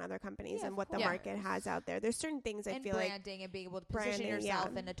research on other companies Yeah, and of what the course. market has out there. There's certain things I and feel like branding and being able to position Branding, yourself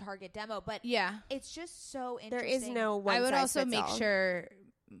yeah. in a target demo. But Yeah. it's just so there interesting. is no one I would size also fits make all.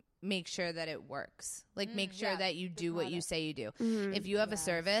 sure that it works. Like make sure yeah, that you the do what you product. say you do. Mhm. If you have Yes. a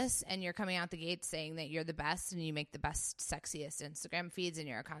service and you're coming out the gate saying that you're the best and you make the best, sexiest Instagram feeds and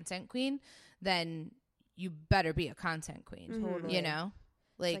you're a content queen, then you better be a content queen. Mhm. You know?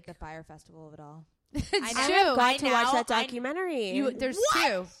 It's like Like, the Fire Festival of it all. it's I I true. have got I to watch know, that I- documentary. There's What? two.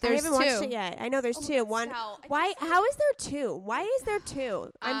 I There's haven't watched two. it yet. I know there's two. One. Sal, I Why? just- How is there two? Why is there two?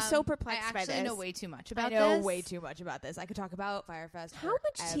 I'm so I perplexed by actually this. know way too much I about know this. way too much about this. I could talk about Firefest. How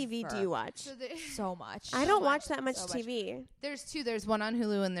much TV do you watch? So So much. I don't much, watch that much so much. TV. there's two. There's one on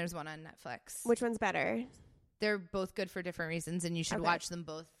Hulu and there's one on Netflix. Which one's better? They're both good for different reasons, and you should Okay. watch them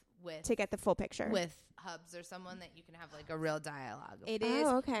both to get the full picture. with Hubs or someone that you can have like a real dialogue. It is.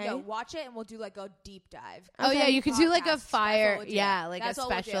 okay. Yo, watch it and we'll do like a deep dive. Oh yeah, you could do like a Podcast. That's fire, what we'll do. yeah, like That's a what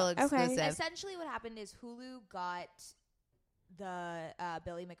we'll special do. Okay. exclusive. Essentially, what happened is Hulu got the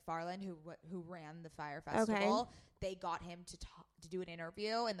Billy McFarland who ran the Fire Festival. They got him to do an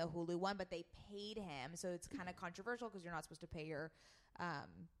interview in the Hulu one, but they paid him, so it's kind of controversial because you're not supposed to pay your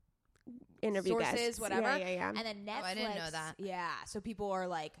Interview sources, guests. whatever. Yeah. And then Netflix. Oh, I didn't know that. Yeah, so people are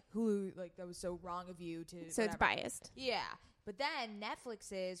like, Hulu, like that was so wrong of you to. So it's whatever. biased. Yeah. But then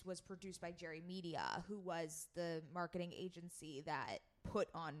Netflix's was produced by Jerry Media, who was the marketing agency that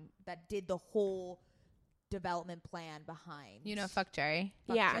did the whole development plan behind. Fuck Jerry.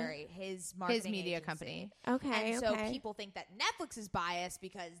 Fuck Yeah. Jerry, his marketing His media agency. company. Okay. And so okay. people think that Netflix is biased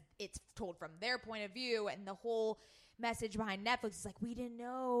because it's told from their point of view, and the whole message behind Netflix is like, we didn't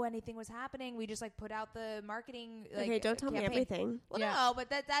know anything was happening. We just like put out the marketing. Like, Okay, don't tell me campaign. everything. Well, Yeah. no,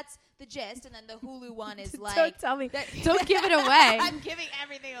 but that's the gist. And then the Hulu one is like, Don't tell me. Don't give it away. I'm giving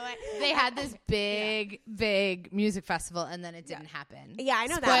everything away. They had this big music festival, and then it didn't happen. Yeah, I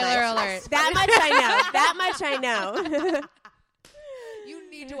know Spoiler that much. alert. That much I know. That much I know. You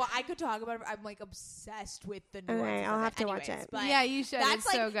need to. I could talk about it. I'm like obsessed with the Okay, nuances. I'll of have to watch anyways, it. but Yeah, you should. That's It's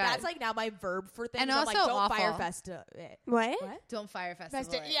like so good. that's like now my verb for things. And I'm also like, don't awful. fire festa it. What? What? Don't fire festival.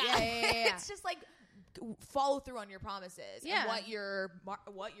 Festa- it. yeah. yeah. It's just like follow through on your promises. Yeah. And what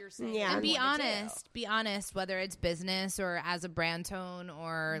you're saying. Yeah. you're And be going to do. honest. Be honest, whether it's business or as a brand tone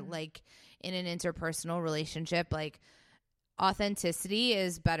or like in an interpersonal relationship, like authenticity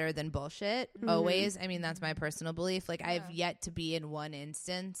is better than bullshit. Always. I mean, that's my personal belief. Like I've yet to be in one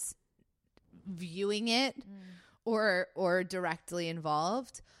instance viewing it or directly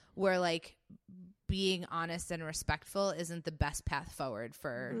involved where like being honest and respectful isn't the best path forward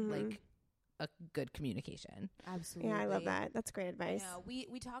for like a good communication. Absolutely. Yeah, I love that. That's great advice. You know,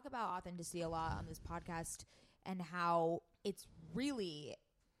 we talk about authenticity a lot on this podcast and how it's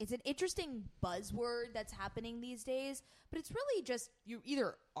an interesting buzzword that's happening these days, but it's really just you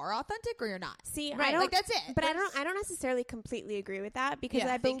either are authentic or you're not. See, Right, I don't like that's it. But I don't necessarily completely agree with that because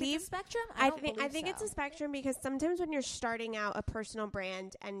Yeah. I Think believe it's a spectrum. I don't think believe it's so. a spectrum because sometimes when you're starting out a personal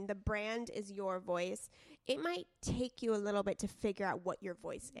brand and the brand is your voice, it might take you a little bit to figure out what your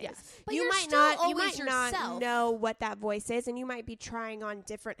voice is. Yes. But you you're might still not always yourself. know what that voice is, and you might be trying on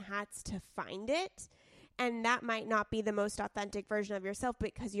different hats to find it, and that might not be the most authentic version of yourself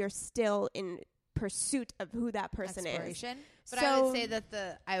because you're still in pursuit of who that person is. Exploration. But So-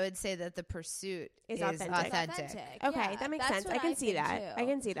 I would say that the pursuit Is is authentic. authentic. Okay, Yeah, that makes that's sense. what I can see think, that. too. I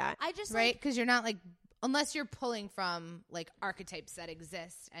can see that. I just Right? Because you're not like, unless you're pulling from like archetypes that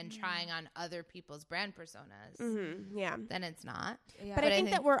exist and Mm-hmm. trying on other people's brand personas, Yeah. then it's not. Yeah. But I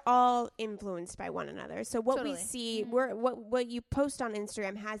think that we're all influenced by one another. So what we Totally. see, what you post on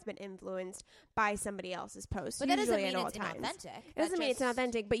Instagram has been influenced by somebody else's post. But that doesn't usually mean at all it's times. inauthentic. It doesn't mean it's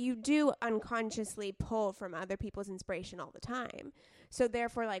inauthentic, but you do unconsciously pull from other people's inspiration all the time. So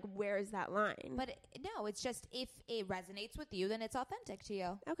therefore, like, where is that line? But no, it's just if it resonates with you, then it's authentic to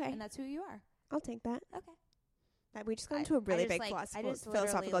you. Okay. And that's who you are. I'll take that. Okay. That we just got into a really big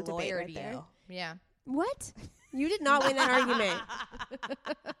philosophical debate right there. Yeah. What? You did not win that argument.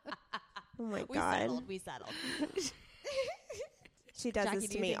 Oh my god. We settled. She does Jackie, this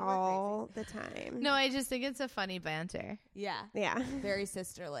do to you me think we're all the time. No, I just think it's a funny banter. Yeah. Yeah. Very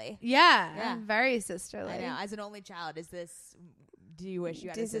sisterly. Yeah. Yeah. Very sisterly. I know. As an only child, do you wish you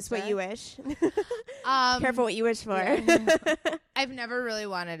had Is a this sister? what you wish? Um, Careful what you wish for. I've never really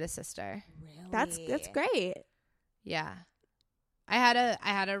wanted a sister. Really? That's great. Yeah. I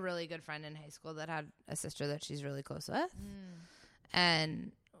had a really good friend in high school that had a sister that she's really close with.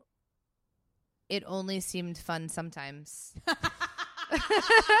 And it only seemed fun sometimes.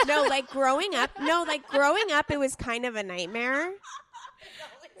 No, like growing up, it was kind of a nightmare.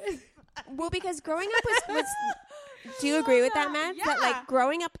 Well, because growing up was do you agree with that, Matt? That like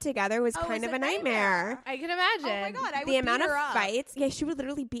growing up together was kind of a nightmare. I can imagine. Oh my god! I The would amount beat of her up. fights. Yeah, she would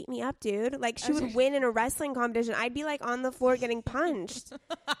literally beat me up, dude. Like she would win in a wrestling competition. I'd be like on the floor getting punched.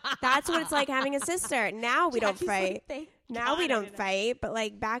 That's what it's like having a sister. Now we don't Jackie's fight. like, "Thank Now God we I don't didn't." fight, but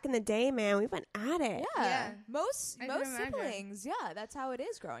like back in the day, man, we went at it. Yeah. Yeah. Most I can imagine. siblings. Yeah, that's how it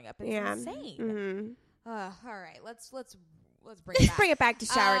is growing up. It's Yeah. insane. Mhm. All right, let's bring it back. Bring it back to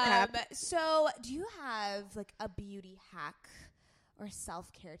shower cup. So, do you have like a beauty hack or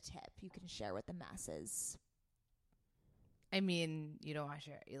self-care tip you can share with the masses? I mean, you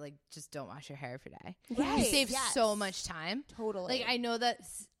just don't wash your hair every day. Right. You save Yes. so much time. Totally. Like I know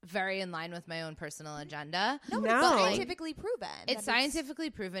that's very in line with my own personal agenda. no, but No. it's Like, scientifically proven. It's that scientifically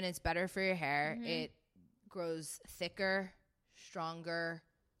proven it's better for your hair. Mhm. It grows thicker, stronger,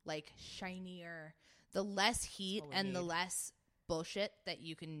 like shinier, the less heat and the less bullshit that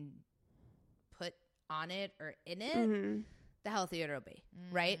you can put on it or in it, the healthier it'll be,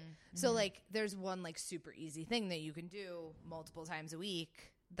 right? So like there's one like super easy thing that you can do multiple times a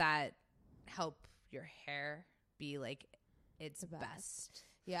week that help your hair be like its best.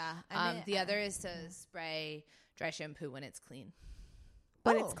 Yeah. The other is to spray dry shampoo when it's clean.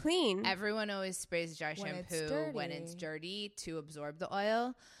 When it's clean. Everyone always sprays dry shampoo when it's dirty to absorb the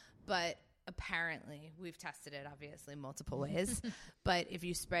oil, but apparently we've tested it obviously multiple ways, but if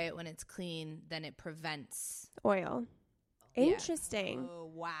you spray it when it's clean, then it prevents oil. Interesting.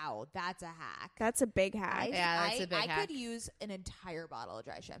 Oh, wow. That's a hack. That's a big hack. That's a big hack. I could use an entire bottle of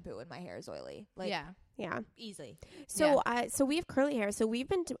dry shampoo when my hair is oily. Like, yeah. Easily. So, so we have curly hair. So we've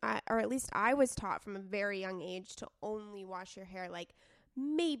been, or at least I was taught from a very young age to only wash your hair like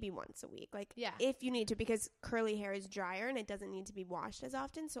maybe once a week, like if you need to, because curly hair is drier and it doesn't need to be washed as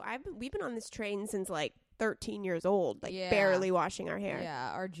often. So we've been on this train since like 13 years old, like barely washing our hair.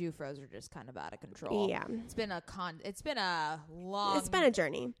 Yeah, our Jufros are just kind of out of control. Yeah, it's been a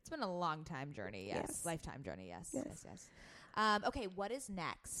journey. It's been a long time journey. Yes. Lifetime journey. Yes. Okay, what is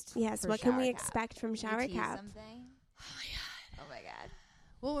next? Yes, what can we expect from Shower Cap? Something? Oh my god.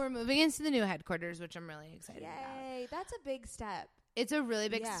 Well, we're moving into the new headquarters, which I'm really excited about. Yay, that's a big step. It's a really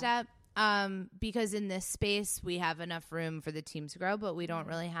big step because in this space we have enough room for the team to grow, but we don't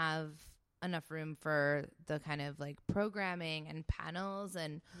really have enough room for the kind of like programming and panels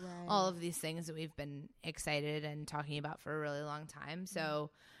and all of these things that we've been excited and talking about for a really long time.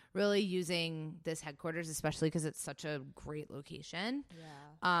 So really using this headquarters, especially because it's such a great location,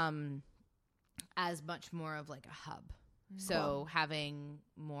 as much more of like a hub. So having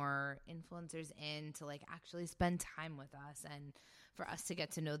more influencers in to like actually spend time with us and for us to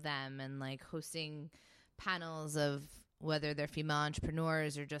get to know them, and like hosting panels of whether they're female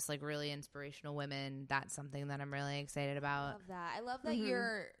entrepreneurs or just like really inspirational women. That's something that I'm really excited about. I love that. I love that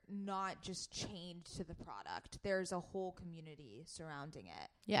you're not just chained to the product. There's a whole community surrounding it.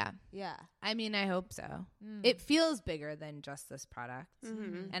 Yeah. I mean, I hope so. It feels bigger than just this product.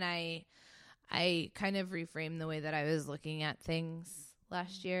 And I kind of reframed the way that I was looking at things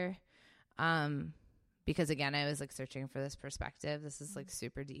last year. Because again, I was like searching for this perspective. This is like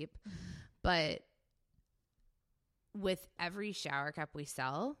super deep, but with every shower cap we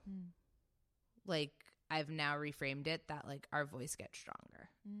sell, like I've now reframed it that like our voice gets stronger,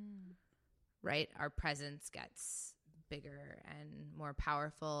 right? Our presence gets bigger and more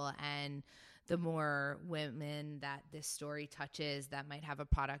powerful, and the more women that this story touches that might have a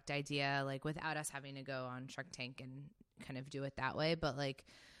product idea, like without us having to go on Shark Tank and kind of do it that way, but like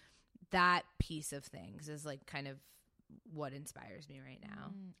that piece of things is like kind of what inspires me right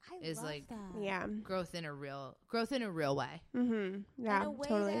now. I is love like that. growth in a real way. Yeah,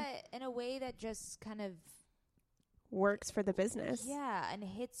 totally. In a way that just kind of works for the business. Yeah, and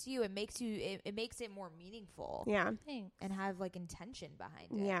hits you. It makes it more meaningful. Yeah. Thanks. And have like intention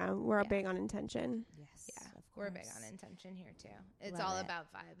behind it. Yeah, we're big on intention. Yes. Yeah, of we're course. big on intention here too. It's Love all it. about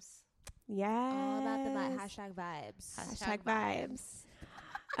vibes. Yeah. All about the hashtag vibes. Hashtag vibes.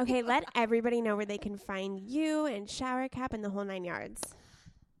 Okay, let everybody know where they can find you and Shower Cap and the whole 9 yards.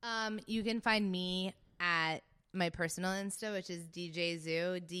 You can find me at my personal Insta, which is DJ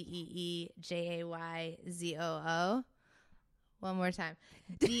Zoo, DeeJayZoo. One more time.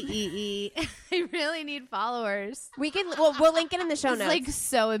 DEE. I really need followers. We'll link it in the show notes. It's like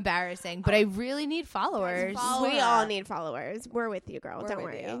so embarrassing, but I really need followers. We all need followers. We're with you, girl. Don't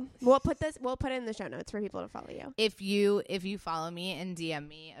worry. We'll put it in the show notes for people to follow you. If you follow me and DM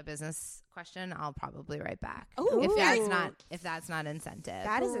me a business question, I'll probably write back. Ooh. If that's not incentive.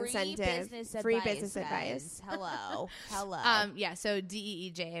 That is incentive. Free business advice. Hello. Yeah, so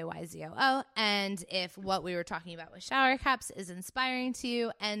DeeJayZoo. And if what we were talking about with shower caps is inspiring to you,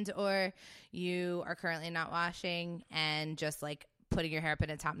 and or you are currently not washing and just like putting your hair up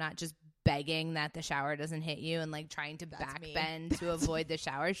in a top knot, just begging that the shower doesn't hit you and like trying to backbend to avoid the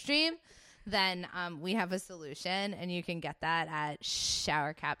shower stream, then we have a solution, and you can get that at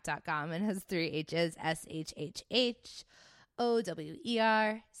showercap.com. It has 3 H's,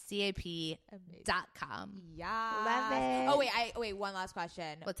 SHHHOWERCAP.com. Yeah. Love it. Oh, wait, one last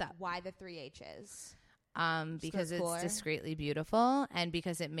question. What's up? Why the 3 H's? Because it's discreetly beautiful, and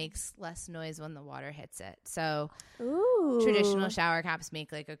because it makes less noise when the water hits it. So traditional shower caps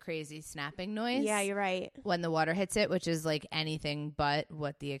make like a crazy snapping noise. Yeah, you're right. When the water hits it, which is like anything but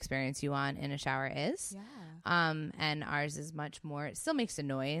what the experience you want in a shower is. Yeah. And ours is much more, it still makes a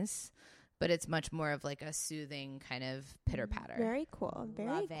noise, but it's much more of like a soothing kind of pitter patter. Very cool. Very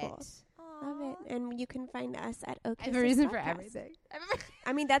Love cool. it. Love it. And you can find us at OK I have a reason for Podcast. everything.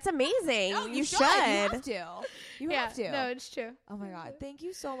 I mean, that's amazing. No, you should. You have to. You Yeah, have to. no, it's true. Oh my God. Thank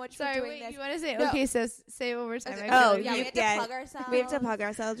you so much Sorry, for doing wait, this. you want to say No. okay, so say it one more time. Okay. I Oh, feel yeah, like- we have to plug ourselves. We have to plug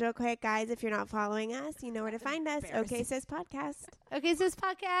ourselves real quick, guys. If you're not following us, you know where to find us. Embarrassing. OK Sis Podcast. Okay, Sis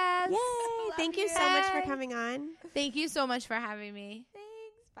Podcast. Yay. Love Thank you you. so much for Bye. coming on. Thank you so much for having me. Thanks.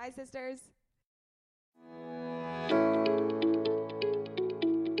 Bye, sisters.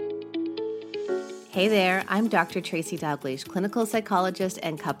 Hey there, I'm Dr. Tracy Dalgleish, clinical psychologist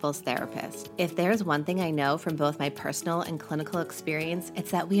and couples therapist. If there's one thing I know from both my personal and clinical experience,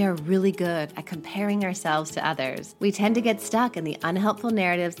 it's that we are really good at comparing ourselves to others. We tend to get stuck in the unhelpful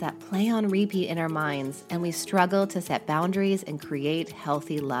narratives that play on repeat in our minds, and we struggle to set boundaries and create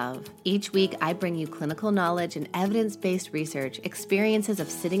healthy love. Each week, I bring you clinical knowledge and evidence-based research, experiences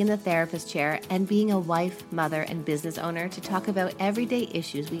of sitting in the therapist chair, and being a wife, mother, and business owner to talk about everyday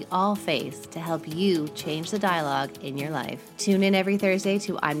issues we all face to help you change the dialogue in your life. Tune in every Thursday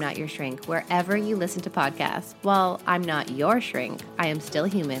to I'm Not Your Shrink, wherever you listen to podcasts. While I'm not your shrink, I am still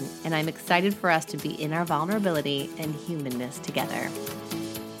human, and I'm excited for us to be in our vulnerability and humanness together.